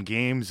breaking down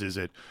games? Is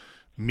it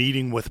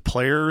meeting with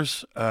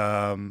players?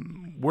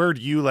 Where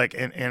do you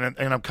and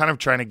I'm kind of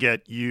trying to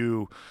get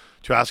you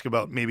to ask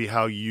about maybe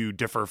how you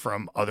differ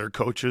from other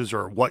coaches,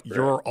 or what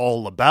you're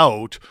all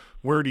about.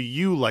 Where do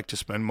you like to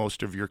spend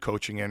most of your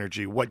coaching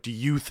energy? What do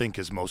you think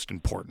is most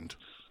important?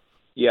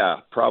 Yeah,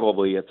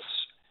 probably it's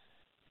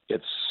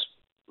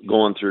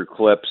going through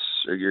clips,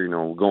 or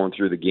going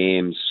through the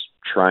games,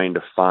 trying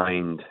to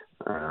find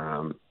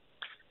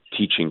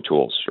teaching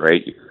tools,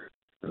 right?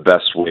 The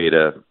best way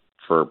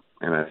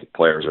and I think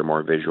players are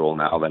more visual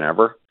now than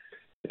ever.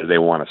 They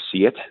want to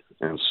see it,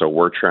 and so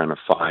we're trying to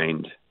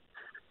find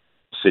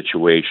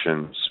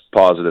situations,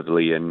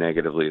 positively and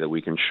negatively, that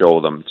we can show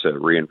them to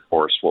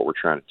reinforce what we're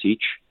trying to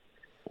teach,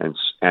 and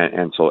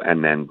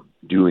then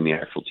doing the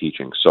actual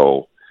teaching.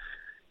 So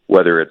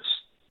whether it's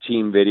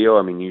team video,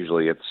 I mean,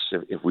 usually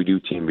if we do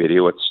team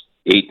video, it's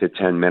 8 to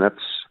 10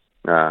 minutes,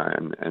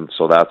 and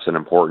so that's an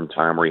important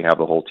time where you have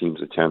the whole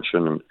team's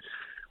attention, and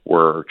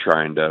we're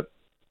trying to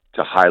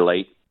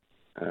highlight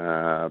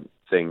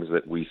things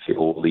that we feel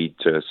will lead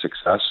to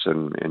success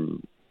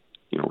and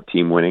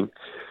team winning,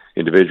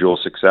 individual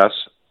success,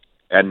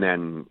 and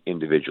then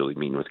individually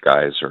meeting with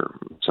guys, or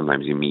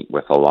sometimes you meet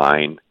with a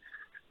line,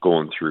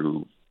 going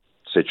through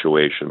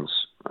situations.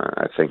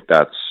 I think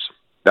that's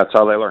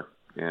how they learn.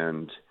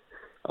 And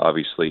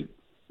obviously,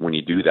 when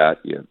you do that,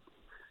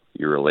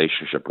 your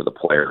relationship with the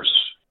players,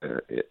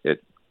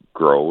 it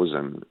grows,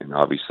 and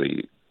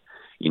obviously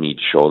you need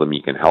to show them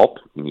you can help.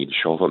 You need to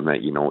show them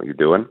that you know what you're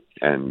doing,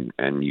 and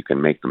you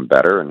can make them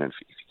better. And if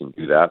you can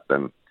do that,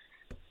 then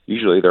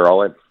usually they're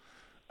all in.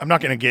 I'm not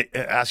going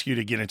to ask you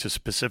to get into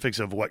specifics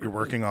of what you're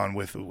working on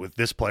with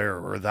this player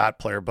or that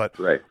player, but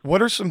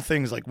What are some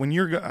things, like when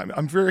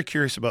I'm very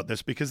curious about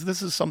this, because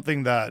this is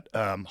something that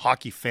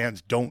hockey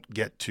fans don't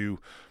get to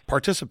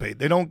participate.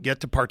 They don't get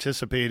to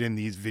participate in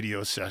these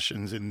video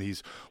sessions, in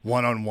these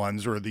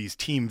one-on-ones, or these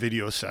team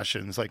video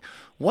sessions. Like,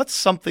 what's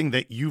something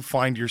that you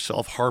find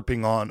yourself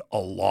harping on a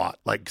lot?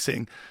 Like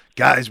saying,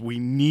 guys, we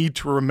need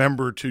to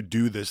remember to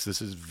do this.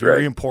 This is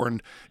very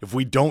important. If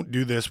we don't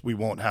do this, we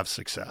won't have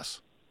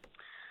success.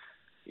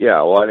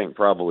 Yeah, well, I think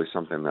probably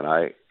something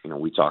that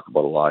we talk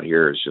about a lot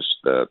here is just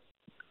the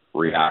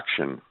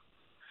reaction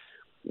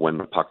when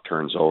the puck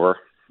turns over,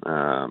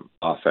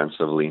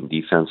 offensively and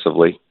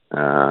defensively.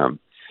 You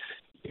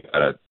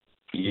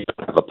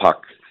have the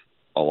puck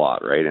a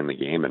lot, right, in the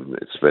game, and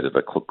it's a bit of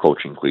a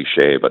coaching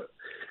cliche, but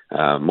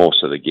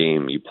most of the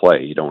game you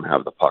play, you don't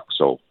have the puck.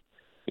 So,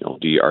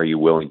 are you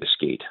willing to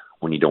skate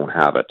when you don't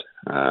have it,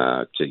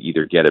 to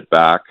either get it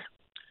back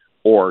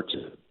or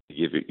to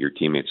give your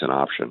teammates an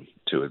option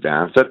to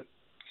advance it?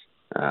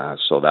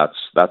 So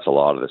that's a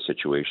lot of the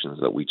situations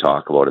that we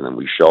talk about, and then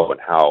we show,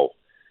 and how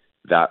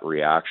that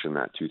reaction,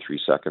 that 2-3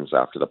 seconds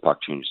after the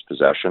puck changes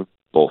possession,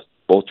 both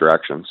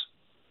directions,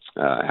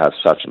 has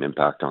such an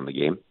impact on the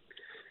game.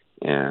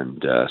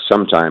 And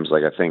sometimes, I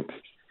think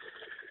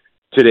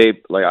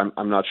today,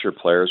 I'm not sure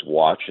players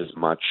watch as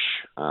much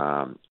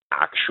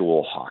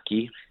actual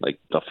hockey, like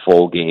the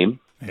full game.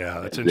 Yeah,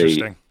 that's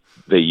interesting.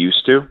 They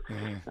used to.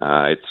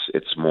 Mm-hmm.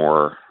 It's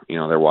more,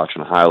 they're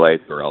watching a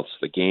highlight, or else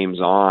the game's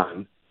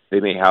on. They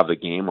may have the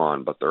game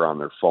on, but they're on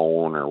their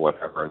phone or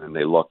whatever, and then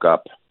they look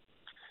up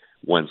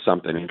when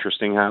something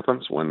interesting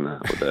happens, when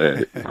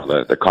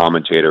the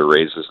commentator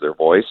raises their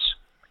voice.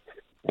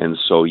 And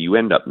so you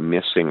end up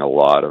missing a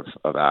lot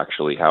of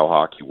actually how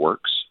hockey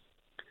works.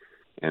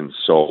 And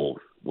so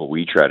what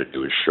we try to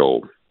do is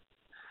show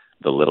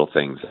the little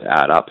things that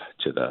add up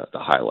to the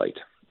highlight.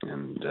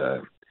 And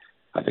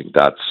I think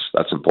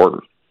that's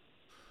important.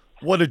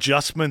 What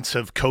adjustments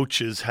have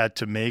coaches had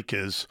to make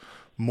as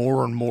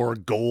more and more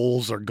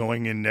goals are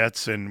going in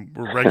nets, and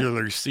we're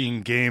regularly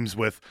seeing games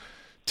with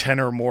 10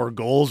 or more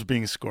goals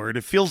being scored?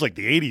 It feels like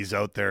the 80s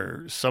out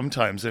there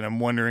sometimes, and I'm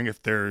wondering if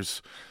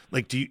there's,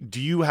 do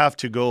you have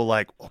to go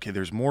okay,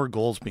 there's more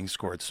goals being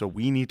scored, so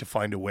we need to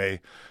find a way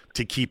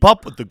to keep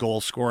up with the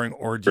goal scoring,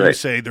 or do you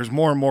say there's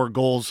more and more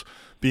goals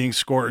being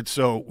scored,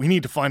 so we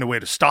need to find a way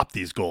to stop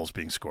these goals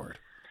being scored?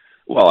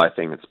 Well, I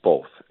think it's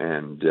both,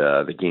 and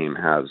the game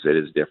it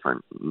is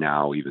different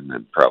now even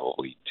than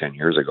probably 10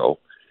 years ago,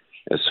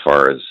 as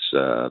far as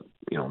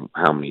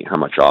how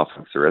much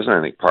offense there is. And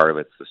I think part of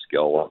it's the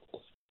skill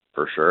level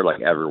for sure.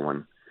 Like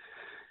everyone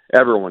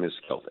is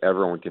skilled.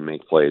 Everyone can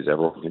make plays.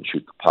 Everyone can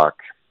shoot the puck.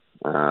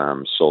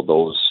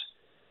 So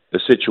the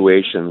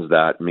situations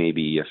that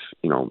maybe if,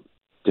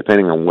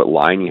 depending on what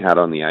line you had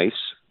on the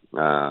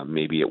ice,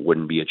 maybe it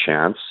wouldn't be a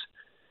chance.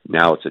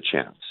 Now it's a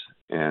chance.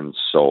 And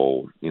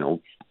so,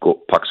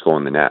 pucks go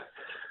in the net.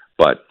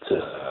 But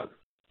I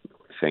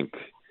think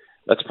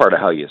that's part of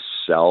how you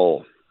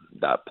sell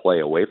that play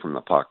away from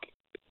the puck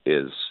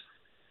is,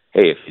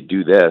 hey, if you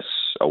do this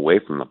away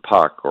from the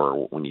puck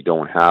or when you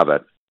don't have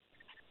it,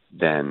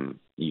 then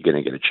you're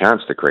going to get a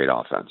chance to create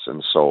offense.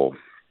 And so,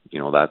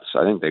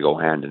 I think they go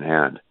hand in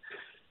hand.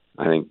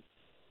 I think,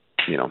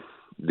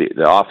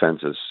 the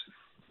offense is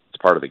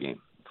part of the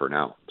game for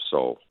now.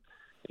 So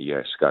you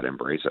guys got to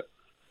embrace it.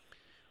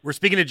 We're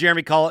speaking to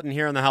Jeremy Colleton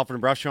here on the Halford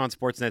and Bruff Show on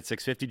Sportsnet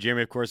 650.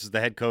 Jeremy, of course, is the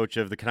head coach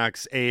of the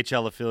Canucks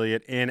AHL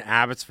affiliate in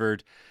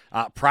Abbotsford.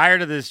 Prior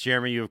to this,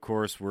 Jeremy, you, of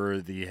course,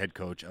 were the head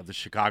coach of the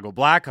Chicago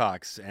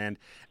Blackhawks. And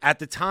at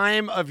the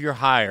time of your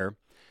hire,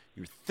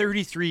 you were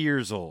 33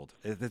 years old.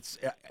 That's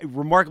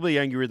remarkably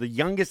young. You were the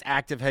youngest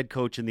active head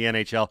coach in the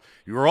NHL.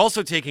 You were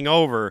also taking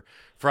over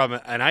from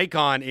an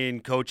icon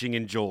in coaching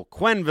in Joel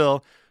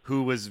Quenneville,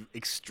 who was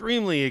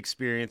extremely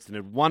experienced and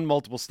had won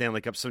multiple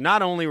Stanley Cups. So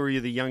not only were you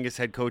the youngest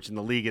head coach in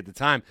the league at the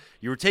time,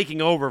 you were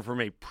taking over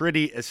from a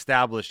pretty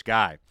established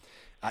guy.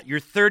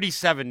 You're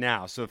 37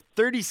 now, so if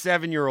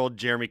 37-year-old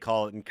Jeremy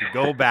Colleton could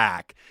go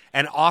back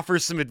and offer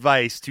some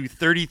advice to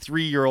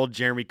 33-year-old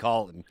Jeremy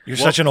Colleton. You're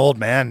such an old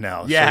man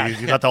now, yeah, so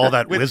you got all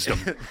that wisdom.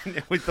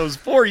 With those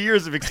 4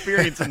 years of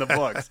experience in the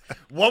books,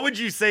 what would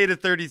you say to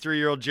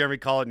 33-year-old Jeremy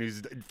Colleton,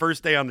 who's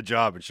first day on the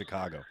job in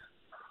Chicago?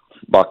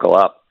 Buckle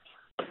up.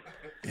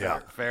 Yeah.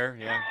 Fair.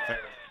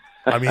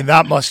 I mean,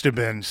 that must have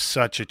been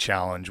such a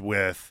challenge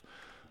with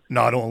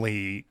not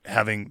only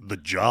having the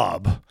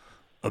job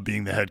of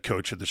being the head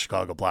coach of the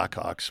Chicago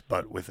Blackhawks,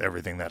 but with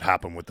everything that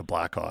happened with the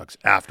Blackhawks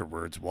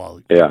afterwards while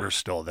you were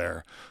still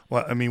there.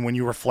 Well, I mean, when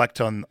you reflect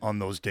on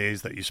those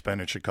days that you spent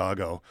in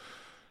Chicago,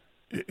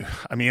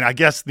 I mean, I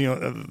guess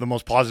the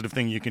most positive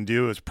thing you can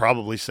do is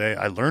probably say,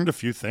 I learned a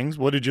few things.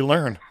 What did you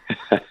learn?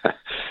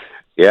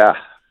 Yeah,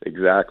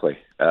 exactly.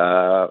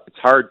 It's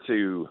hard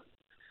to,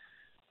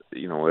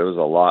 it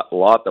was a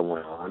lot that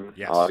went on.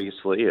 Yes.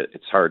 Obviously,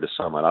 it's hard to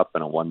sum it up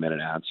in a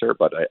 1-minute answer,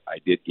 but I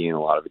did gain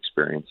a lot of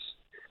experience.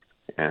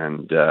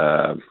 And,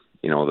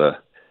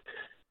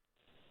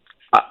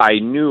 I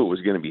knew it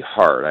was going to be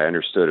hard. I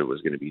understood it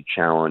was going to be a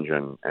challenge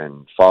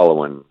and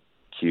following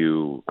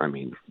Q, I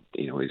mean,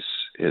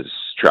 his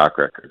track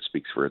record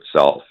speaks for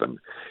itself and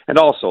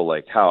also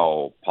like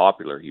how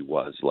popular he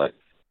was, like,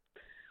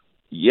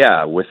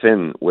 yeah,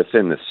 within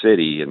the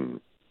city and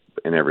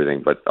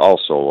everything, but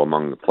also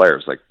among the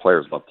players, like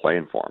players love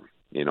playing for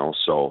him,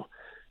 so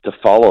to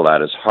follow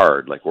that is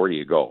hard. Like, where do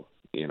you go,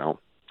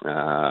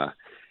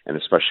 and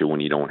especially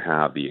when you don't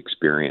have the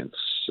experience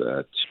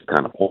to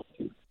kind of hold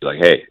you. Like,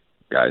 hey,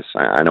 guys,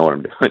 I know what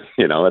I'm doing.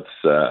 It's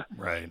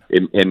right.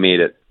 It made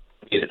it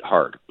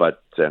hard,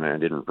 but and I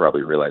didn't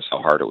probably realize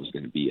how hard it was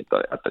going to be at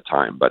the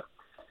time. But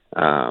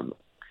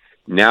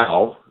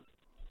now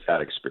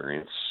that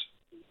experience,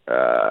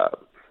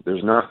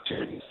 there's not too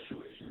many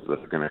situations that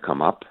are going to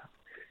come up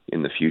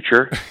in the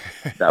future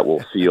that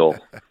will feel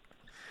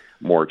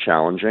more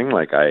challenging.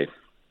 Like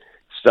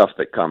stuff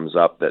that comes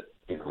up that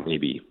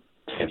maybe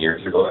 10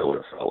 years ago, I would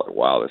have felt like,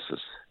 wow, this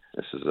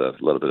is a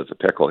little bit of a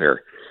pickle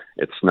here.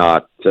 It's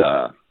not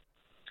going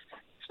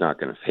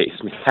to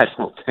faze me, I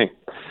don't think,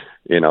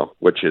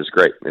 which is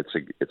great.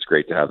 It's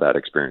great to have that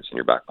experience in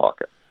your back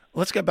pocket.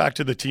 Let's get back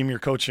to the team you're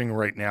coaching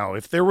right now.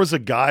 If there was a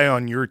guy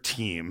on your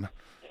team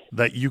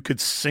that you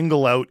could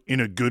single out in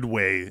a good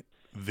way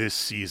this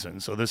season,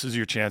 so this is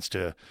your chance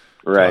to,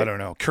 I don't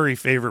know, curry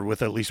favor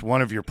with at least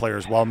one of your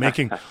players while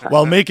making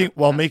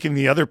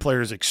the other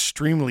players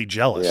extremely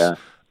jealous. Yeah.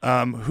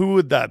 Who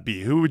would that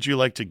be? Who would you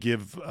like to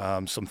give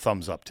some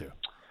thumbs up to?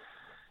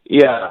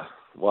 Yeah,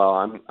 well,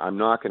 I'm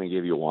not going to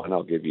give you one.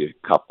 I'll give you a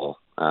couple.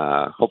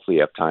 Hopefully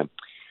you have time.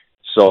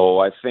 So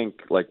I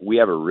think we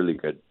have a really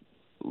good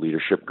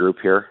leadership group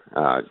here.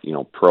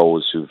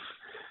 Pros who've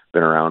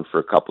been around for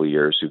a couple of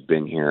years, who've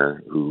been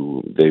here,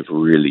 who they've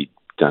really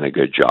done a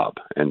good job.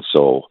 And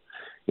so,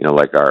 you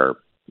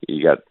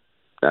got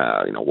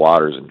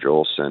Waters and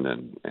Jolson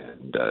and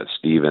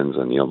Stevens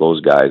and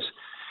those guys.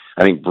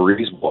 I think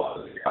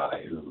Breezeball is a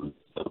guy who's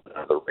a little bit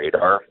on the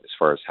radar as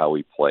far as how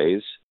he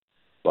plays,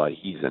 but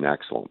he's an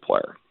excellent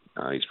player.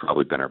 He's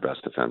probably been our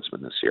best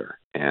defenseman this year,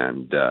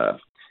 and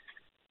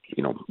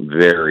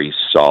very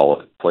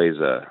solid. Plays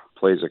a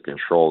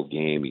controlled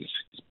game. He's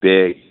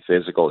big,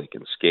 physical. He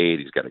can skate.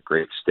 He's got a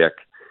great stick.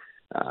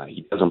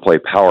 He doesn't play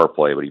power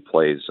play, but he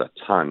plays a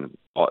ton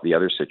the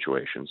other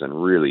situations,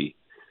 and really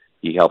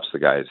he helps the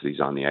guys that he's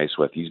on the ice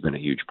with. He's been a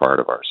huge part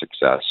of our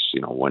success.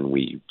 When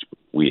we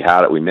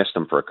missed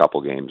him for a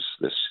couple games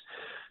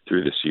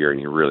through this year,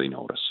 and you really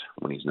notice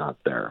when he's not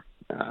there.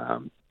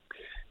 And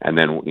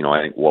then,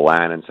 I think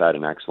Wolanin's had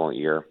an excellent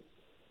year.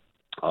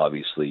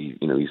 Obviously,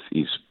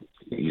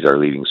 he's our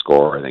leading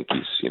scorer. I think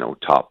he's,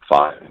 top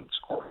 5 in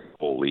scoring the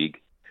whole league.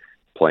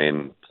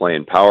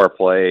 playing power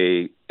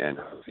play and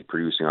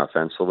producing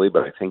offensively,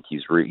 but I think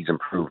he's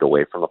improved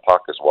away from the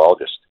puck as well.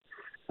 Just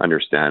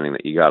understanding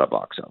that you got to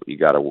box out, you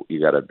got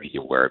to be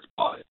aware of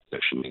body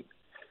positioning.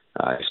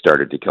 He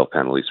started to kill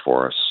penalties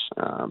for us,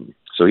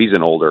 so he's a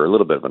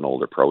little bit of an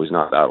older pro. He's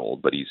not that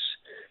old, but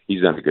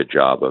he's done a good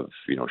job of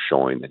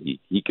showing that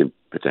he can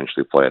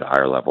potentially play at a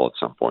higher level at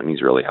some point. And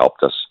he's really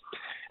helped us.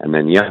 And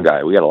then we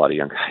got a lot of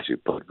young guys who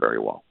played very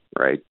well,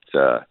 right?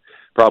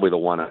 Probably the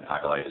one I'd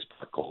highlight is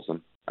Pat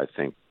Colson. I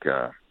think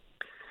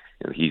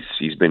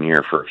he's been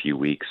here for a few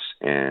weeks,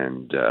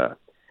 and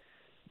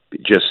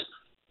just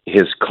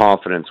his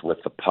confidence with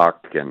the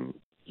puck, and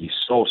he's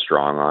so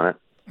strong on it,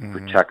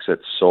 protects it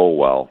so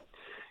well.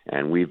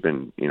 And we've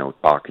been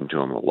talking to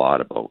him a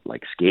lot about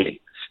like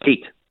skate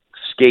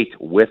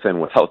with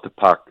and without the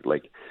puck.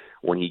 Like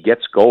when he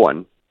gets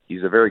going,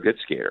 he's a very good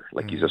skater.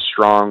 Like he's a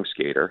strong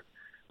skater,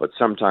 but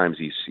sometimes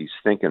he's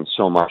thinking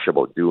so much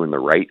about doing the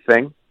right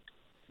thing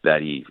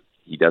that he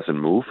doesn't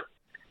move.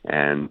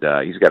 And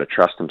he's got to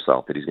trust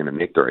himself that he's going to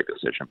make the right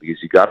decision, because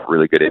he's got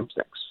really good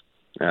instincts.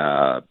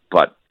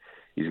 But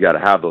he's got to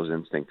have those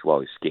instincts while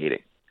he's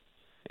skating.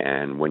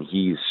 And when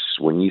he's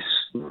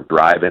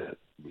driving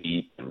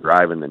deep and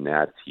driving the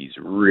net, he's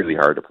really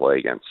hard to play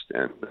against.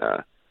 And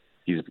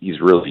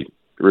he's really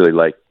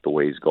like the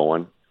way he's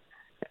going.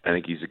 I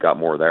think he's got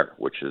more there,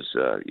 which is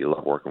you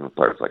love working with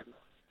players like that.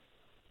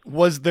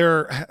 Was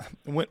there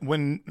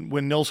when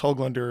Nils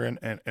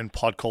Höglander and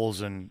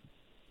Podkolzin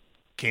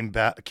came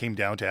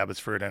down to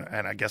Abbotsford,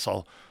 and I guess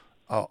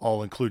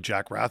I'll include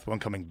Jack Rathbone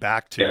coming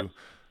back to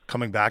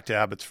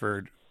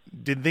Abbotsford.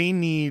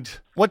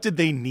 What did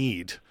they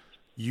need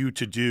you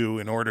to do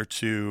in order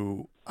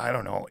to, I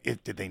don't know,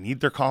 did they need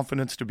their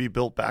confidence to be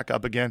built back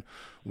up again?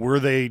 Were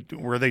they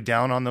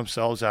down on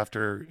themselves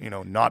after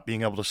not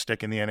being able to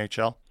stick in the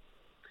NHL?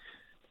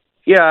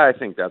 Yeah, I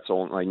think that's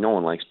all. Like, no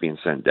one likes being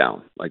sent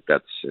down. Like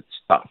it's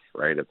tough,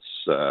 right?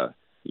 It's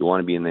you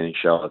want to be in the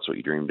NHL. That's what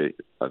you dreamed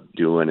of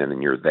doing, and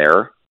then you're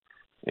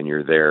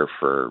there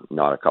for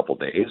not a couple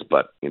days,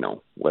 but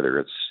whether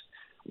it's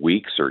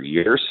weeks or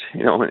years,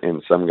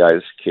 in some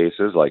guys'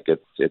 cases, like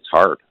it's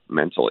hard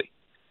mentally.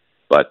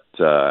 But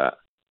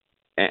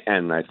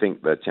and I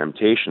think the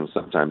temptation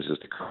sometimes is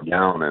to come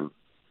down and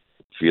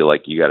feel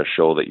like you got to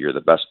show that you're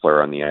the best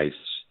player on the ice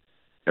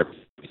every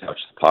time you touch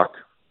the puck.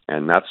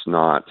 And that's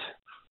not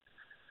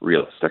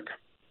realistic.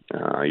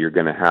 You're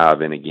going to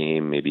have in a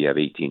game, maybe you have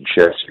 18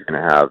 shifts. You're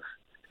going to have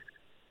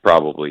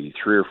probably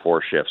 3 or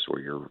 4 shifts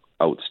where you're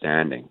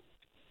outstanding.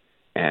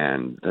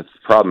 And the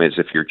problem is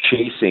if you're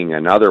chasing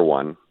another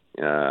one,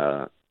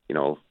 the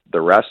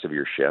rest of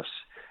your shifts,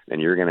 then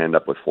you're going to end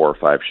up with 4 or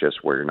 5 shifts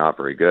where you're not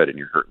very good and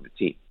you're hurting the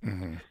team.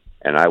 Mm-hmm.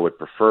 And I would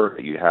prefer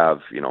that you have,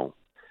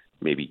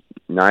 maybe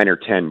 9 or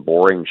 10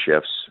 boring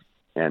shifts,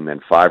 and then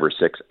 5 or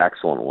 6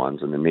 excellent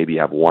ones, and then maybe you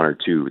have 1 or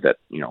 2 that,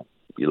 you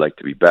like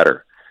to be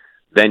better.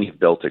 Then you've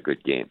built a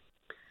good game.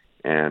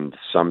 And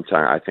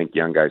sometimes I think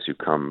young guys who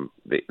come,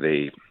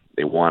 they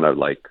want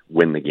to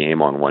win the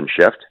game on one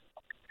shift,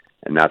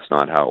 and that's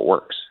not how it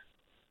works.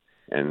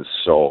 And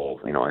so,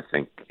 I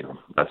think,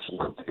 that's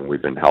one thing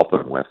we've been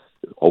helping with,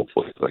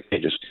 hopefully. It's like, hey,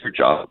 just do your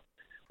job,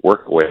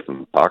 work away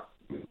from the puck,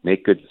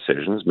 make good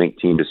decisions, make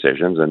team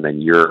decisions, and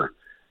then you're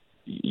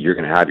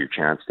going to have your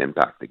chance to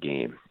impact the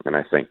game. And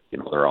I think,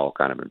 they're all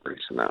kind of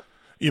embracing that.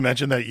 You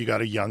mentioned that you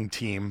got a young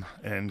team,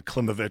 and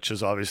Klimovich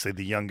is obviously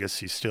the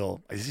youngest. Is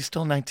he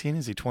still 19?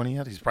 Is he 20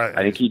 yet?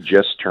 I think he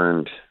just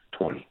turned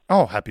 20.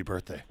 Oh, happy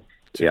birthday.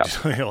 Yeah.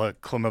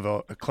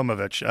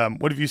 Klimovich.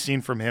 What have you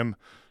seen from him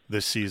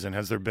this season?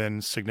 Has there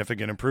been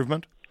significant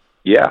improvement?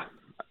 Yeah,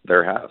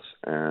 there has.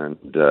 And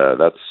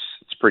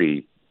it's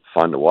pretty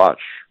fun to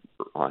watch,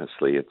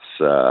 honestly. It's,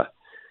 I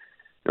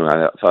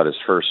thought his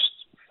first,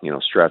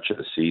 stretch of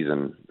the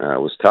season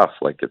was tough.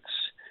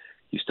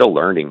 He's still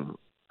learning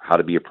how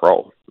to be a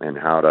pro and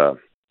how to,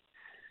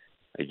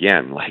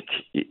 again,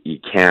 you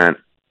can't,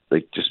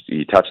 just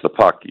you touch the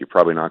puck, you're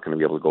probably not going to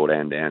be able to go to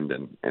end to end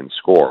and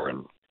score.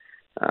 And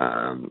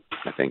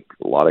I think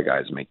a lot of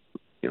guys make,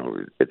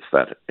 it's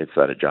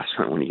that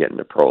adjustment when you get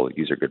into pro.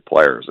 These are good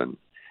players, and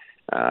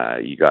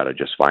you got to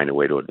just find a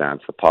way to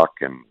advance the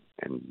puck and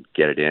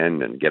get it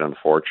in and get on the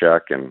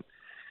forecheck. And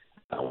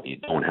when you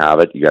don't have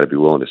it, you got to be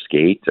willing to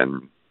skate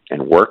and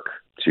work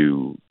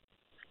to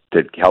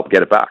help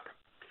get it back.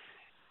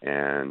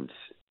 And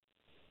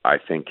I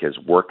think his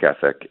work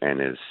ethic and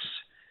his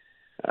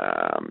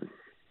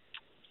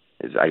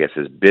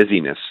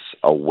busyness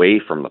away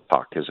from the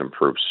puck has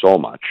improved so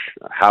much.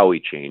 How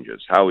he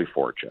changes, how he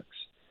forechecks,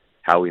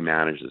 how he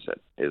manages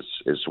it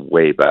is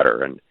way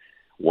better. And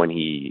when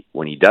he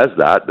does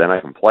that, then I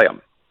can play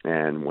him.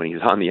 And when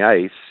he's on the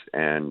ice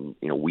and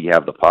we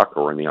have the puck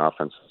or in the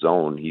offensive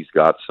zone, he's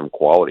got some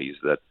qualities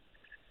that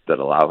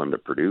allow him to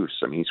produce.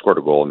 I mean, he scored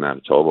a goal in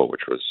Manitoba,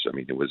 which was,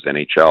 it was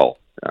NHL.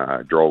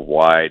 Drove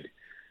wide,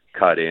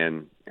 cut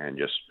in, and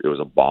it was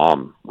a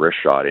bomb wrist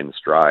shot in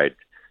stride,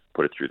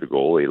 put it through the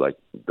goalie.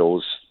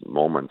 Those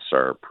moments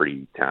are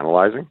pretty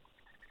tantalizing.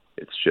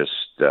 It's just,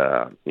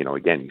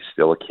 again, he's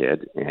still a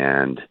kid,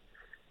 and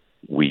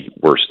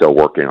we're still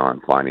working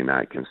on finding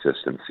that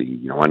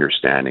consistency,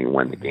 understanding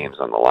when the game's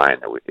on the line.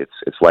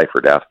 It's life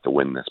or death to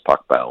win this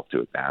puck battle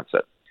to advance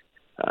it.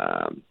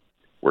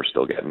 We're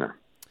still getting there.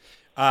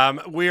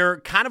 We're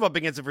kind of up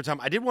against it for time.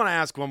 I did want to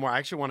ask one more. I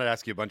actually wanted to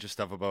ask you a bunch of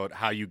stuff about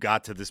how you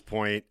got to this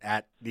point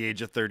at the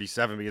age of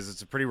 37, because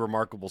it's a pretty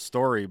remarkable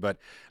story. But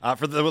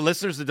for the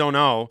listeners that don't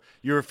know,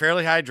 you were a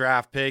fairly high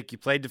draft pick. You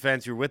played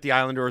defense. You were with the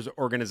Islanders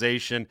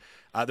organization.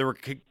 There were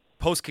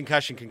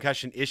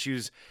concussion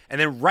issues.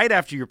 And then right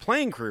after your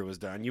playing career was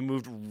done, you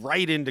moved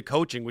right into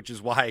coaching, which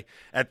is why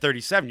at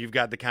 37, you've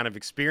got the kind of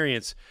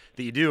experience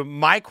that you do.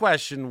 My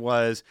question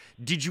was,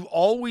 did you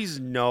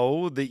always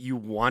know that you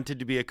wanted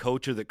to be a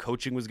coach, or that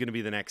coaching was going to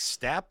be the next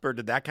step, or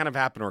did that kind of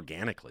happen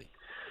organically?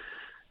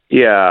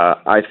 Yeah,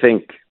 I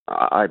think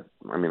I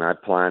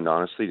planned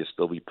honestly to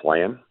still be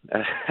playing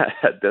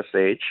at this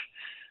age.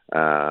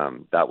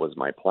 That was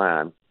my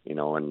plan,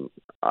 and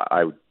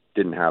I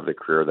didn't have the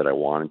career that I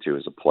wanted to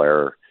as a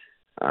player,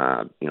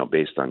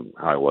 based on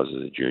how I was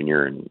as a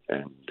junior, and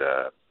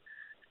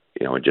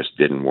it just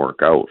didn't work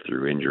out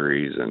through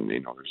injuries, and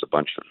there's a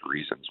bunch of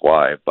reasons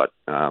why. But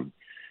I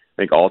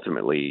think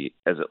ultimately,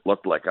 as it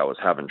looked like I was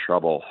having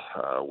trouble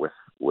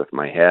with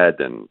my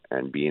head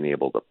and being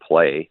able to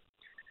play,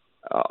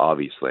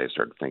 obviously I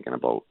started thinking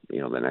about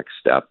the next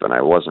step, and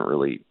I wasn't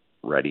really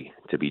ready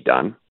to be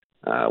done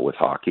with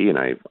hockey, and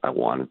I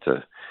wanted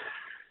to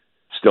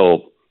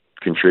still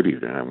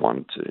contribute, and I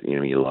wanted to,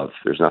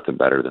 there's nothing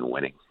better than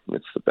winning.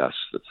 It's the best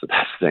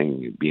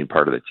thing, being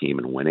part of the team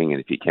and winning. And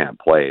if you can't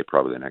play,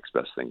 probably the next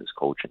best thing is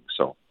coaching.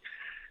 So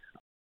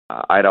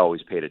I'd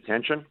always paid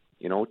attention,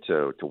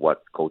 to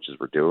what coaches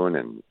were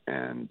doing.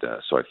 And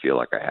so I feel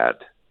like I had,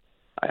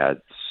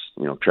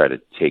 tried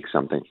to take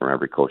something from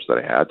every coach that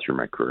I had through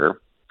my career.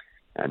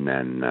 And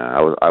then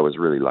I was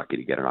really lucky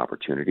to get an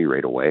opportunity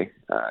right away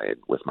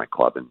with my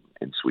club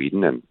in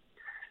Sweden, and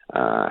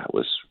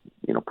was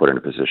put in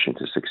a position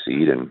to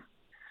succeed, and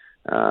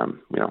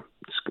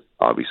it's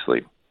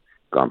obviously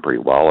gone pretty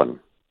well, and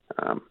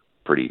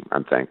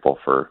I'm thankful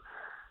for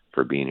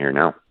being here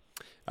now.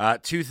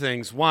 Two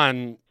things.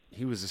 One,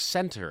 he was a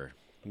center,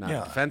 not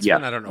a defenseman.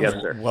 Yes. I don't know. Yes,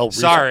 sir. Well,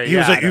 sorry.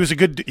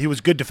 He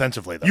was good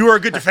defensively though. You were a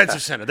good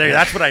defensive center. There,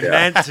 that's what I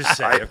meant to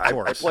say. Of I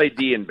course. played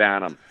D in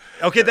Bantam.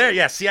 Okay, there.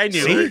 Yeah, see, I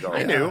knew. See?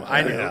 I knew.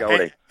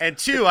 Yeah. And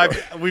two,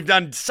 we've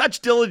done such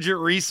diligent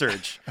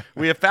research.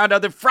 We have found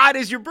out that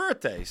Friday's your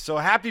birthday. So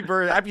happy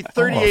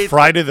 38th.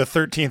 Friday the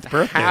 13th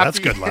birthday. That's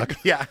good luck.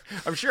 Yeah,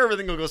 I'm sure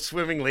everything will go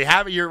swimmingly.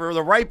 You're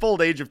the ripe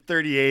old age of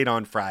 38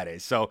 on Friday.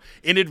 So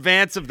in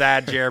advance of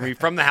that, Jeremy,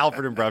 from the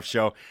Halford and Bruff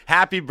Show,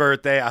 happy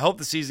birthday. I hope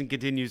the season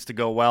continues to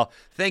go well.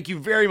 Thank you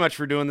very much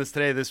for doing this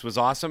today. This was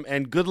awesome.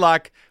 And good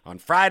luck on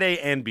Friday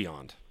and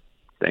beyond.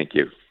 Thank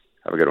you.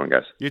 Have a good one,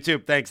 guys. You too.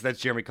 Thanks. That's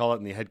Jeremy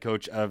Culleton, the head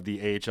coach of the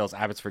AHL's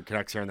Abbotsford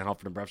Canucks here on the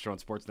Halford and Bruff Show on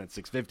Sportsnet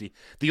 650.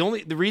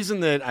 The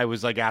reason that I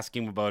was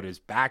asking about his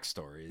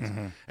backstory is,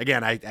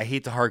 again, I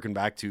hate to harken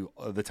back to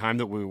the time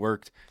that we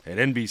worked at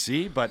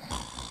NBC, but,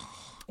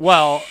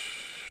 well,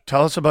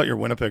 tell us about your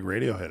Winnipeg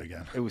radio hit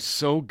again. It was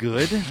so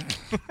good.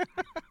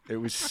 It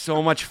was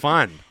so much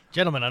fun.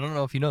 Gentlemen, I don't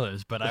know if you know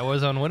this, but I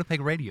was on Winnipeg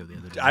radio the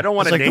other day. I don't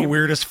want to name the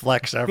weirdest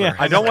flex ever. Yeah,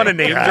 I don't want to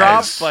name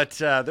drop, but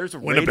there's a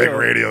Winnipeg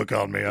radio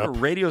called me up. A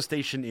radio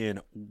station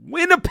in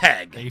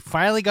Winnipeg. They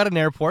finally got an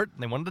airport,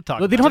 and they wanted to talk.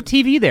 Well, they don't have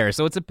TV there,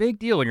 so it's a big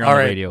deal when you're on the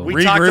radio.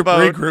 We talked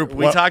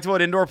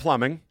about indoor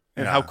plumbing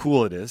and how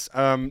cool it is.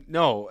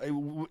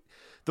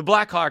 The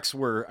Blackhawks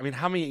were. I mean,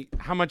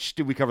 how much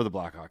did we cover the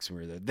Blackhawks when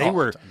we were there?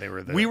 They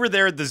were there. We were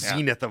there at the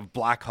zenith of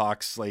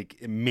Blackhawks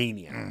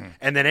mania,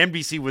 and then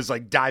NBC was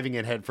diving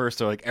in head first.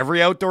 So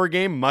every outdoor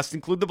game must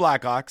include the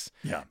Blackhawks.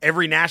 Yeah.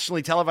 Every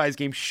nationally televised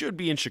game should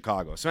be in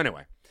Chicago. So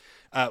anyway,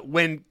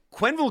 when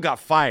Quenneville got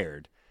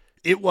fired,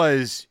 it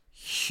was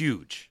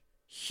huge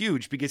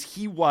because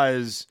he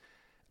was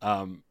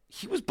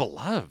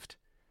beloved.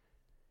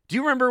 Do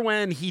you remember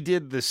when he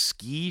did the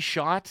ski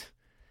shot?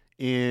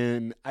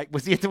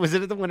 Was it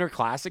at the Winter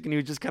Classic, and he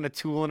was just kind of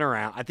tooling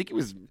around? I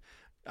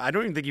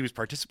don't even think he was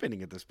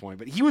participating at this point,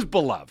 but he was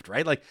beloved,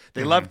 right?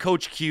 They loved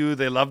Coach Q,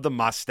 they loved the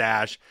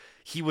mustache.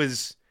 He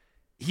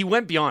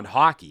went beyond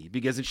hockey,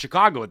 because in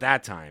Chicago at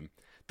that time,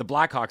 the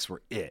Blackhawks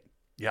were it.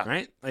 Yeah.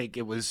 Right?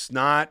 It was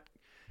not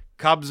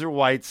Cubs or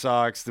White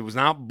Sox, it was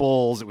not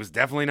Bulls, it was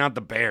definitely not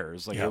the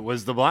Bears. It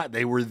was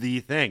they were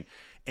the thing.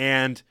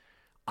 And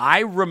I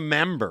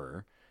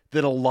remember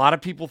that a lot of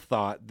people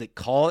thought that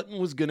Colleton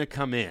was going to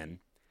come in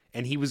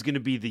and he was going to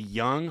be the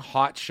young,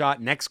 hotshot,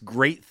 next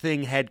great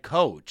thing head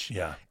coach.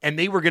 Yeah. And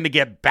they were going to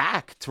get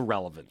back to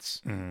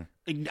relevance.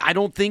 Mm-hmm. I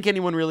don't think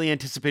anyone really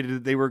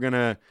anticipated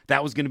that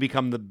that was going to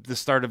become the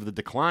start of the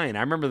decline. I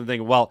remember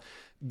thinking, well,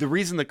 the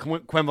reason that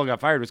Quenneville got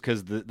fired was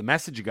because the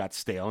message got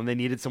stale and they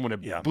needed someone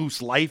to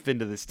boost life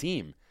into this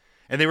team.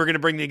 And they were going to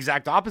bring the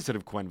exact opposite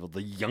of Quenneville,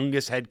 the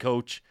youngest head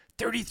coach,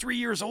 33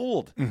 years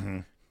old,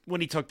 when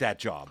he took that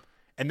job.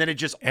 And then it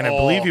just And I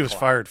believe he was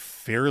fired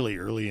fairly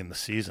early in the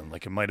season.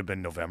 Like it might have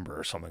been November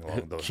or something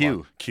along those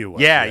lines. Q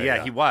was.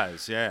 Yeah, he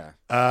was. Yeah.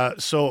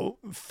 So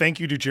thank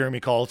you to Jeremy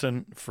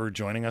Colleton for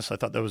joining us. I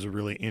thought that was a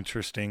really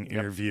interesting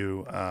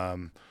interview.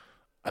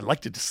 I'd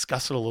like to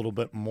discuss it a little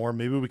bit more.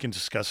 Maybe we can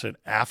discuss it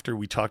after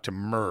we talk to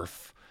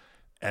Murph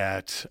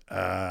at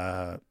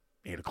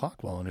 8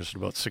 o'clock. Well, in just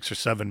about 6 or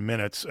 7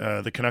 minutes.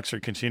 The Canucks are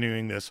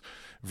continuing this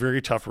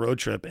very tough road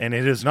trip, and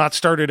it has not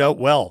started out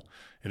well.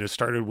 It has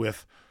started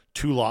with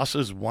 2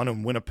 losses, one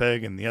in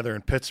Winnipeg and the other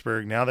in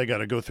Pittsburgh. Now they got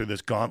to go through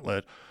this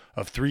gauntlet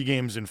of 3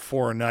 games in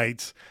 4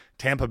 nights,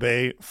 Tampa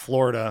Bay,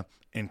 Florida,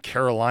 and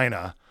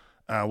Carolina.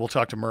 We'll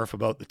talk to Murph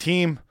about the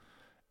team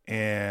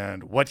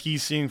and what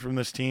he's seeing from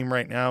this team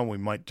right now. We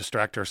might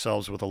distract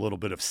ourselves with a little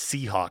bit of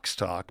Seahawks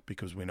talk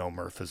because we know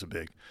Murph is a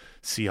big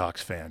Seahawks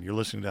fan. You're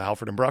listening to the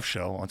Halford and Bruff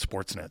Show on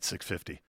Sportsnet 650.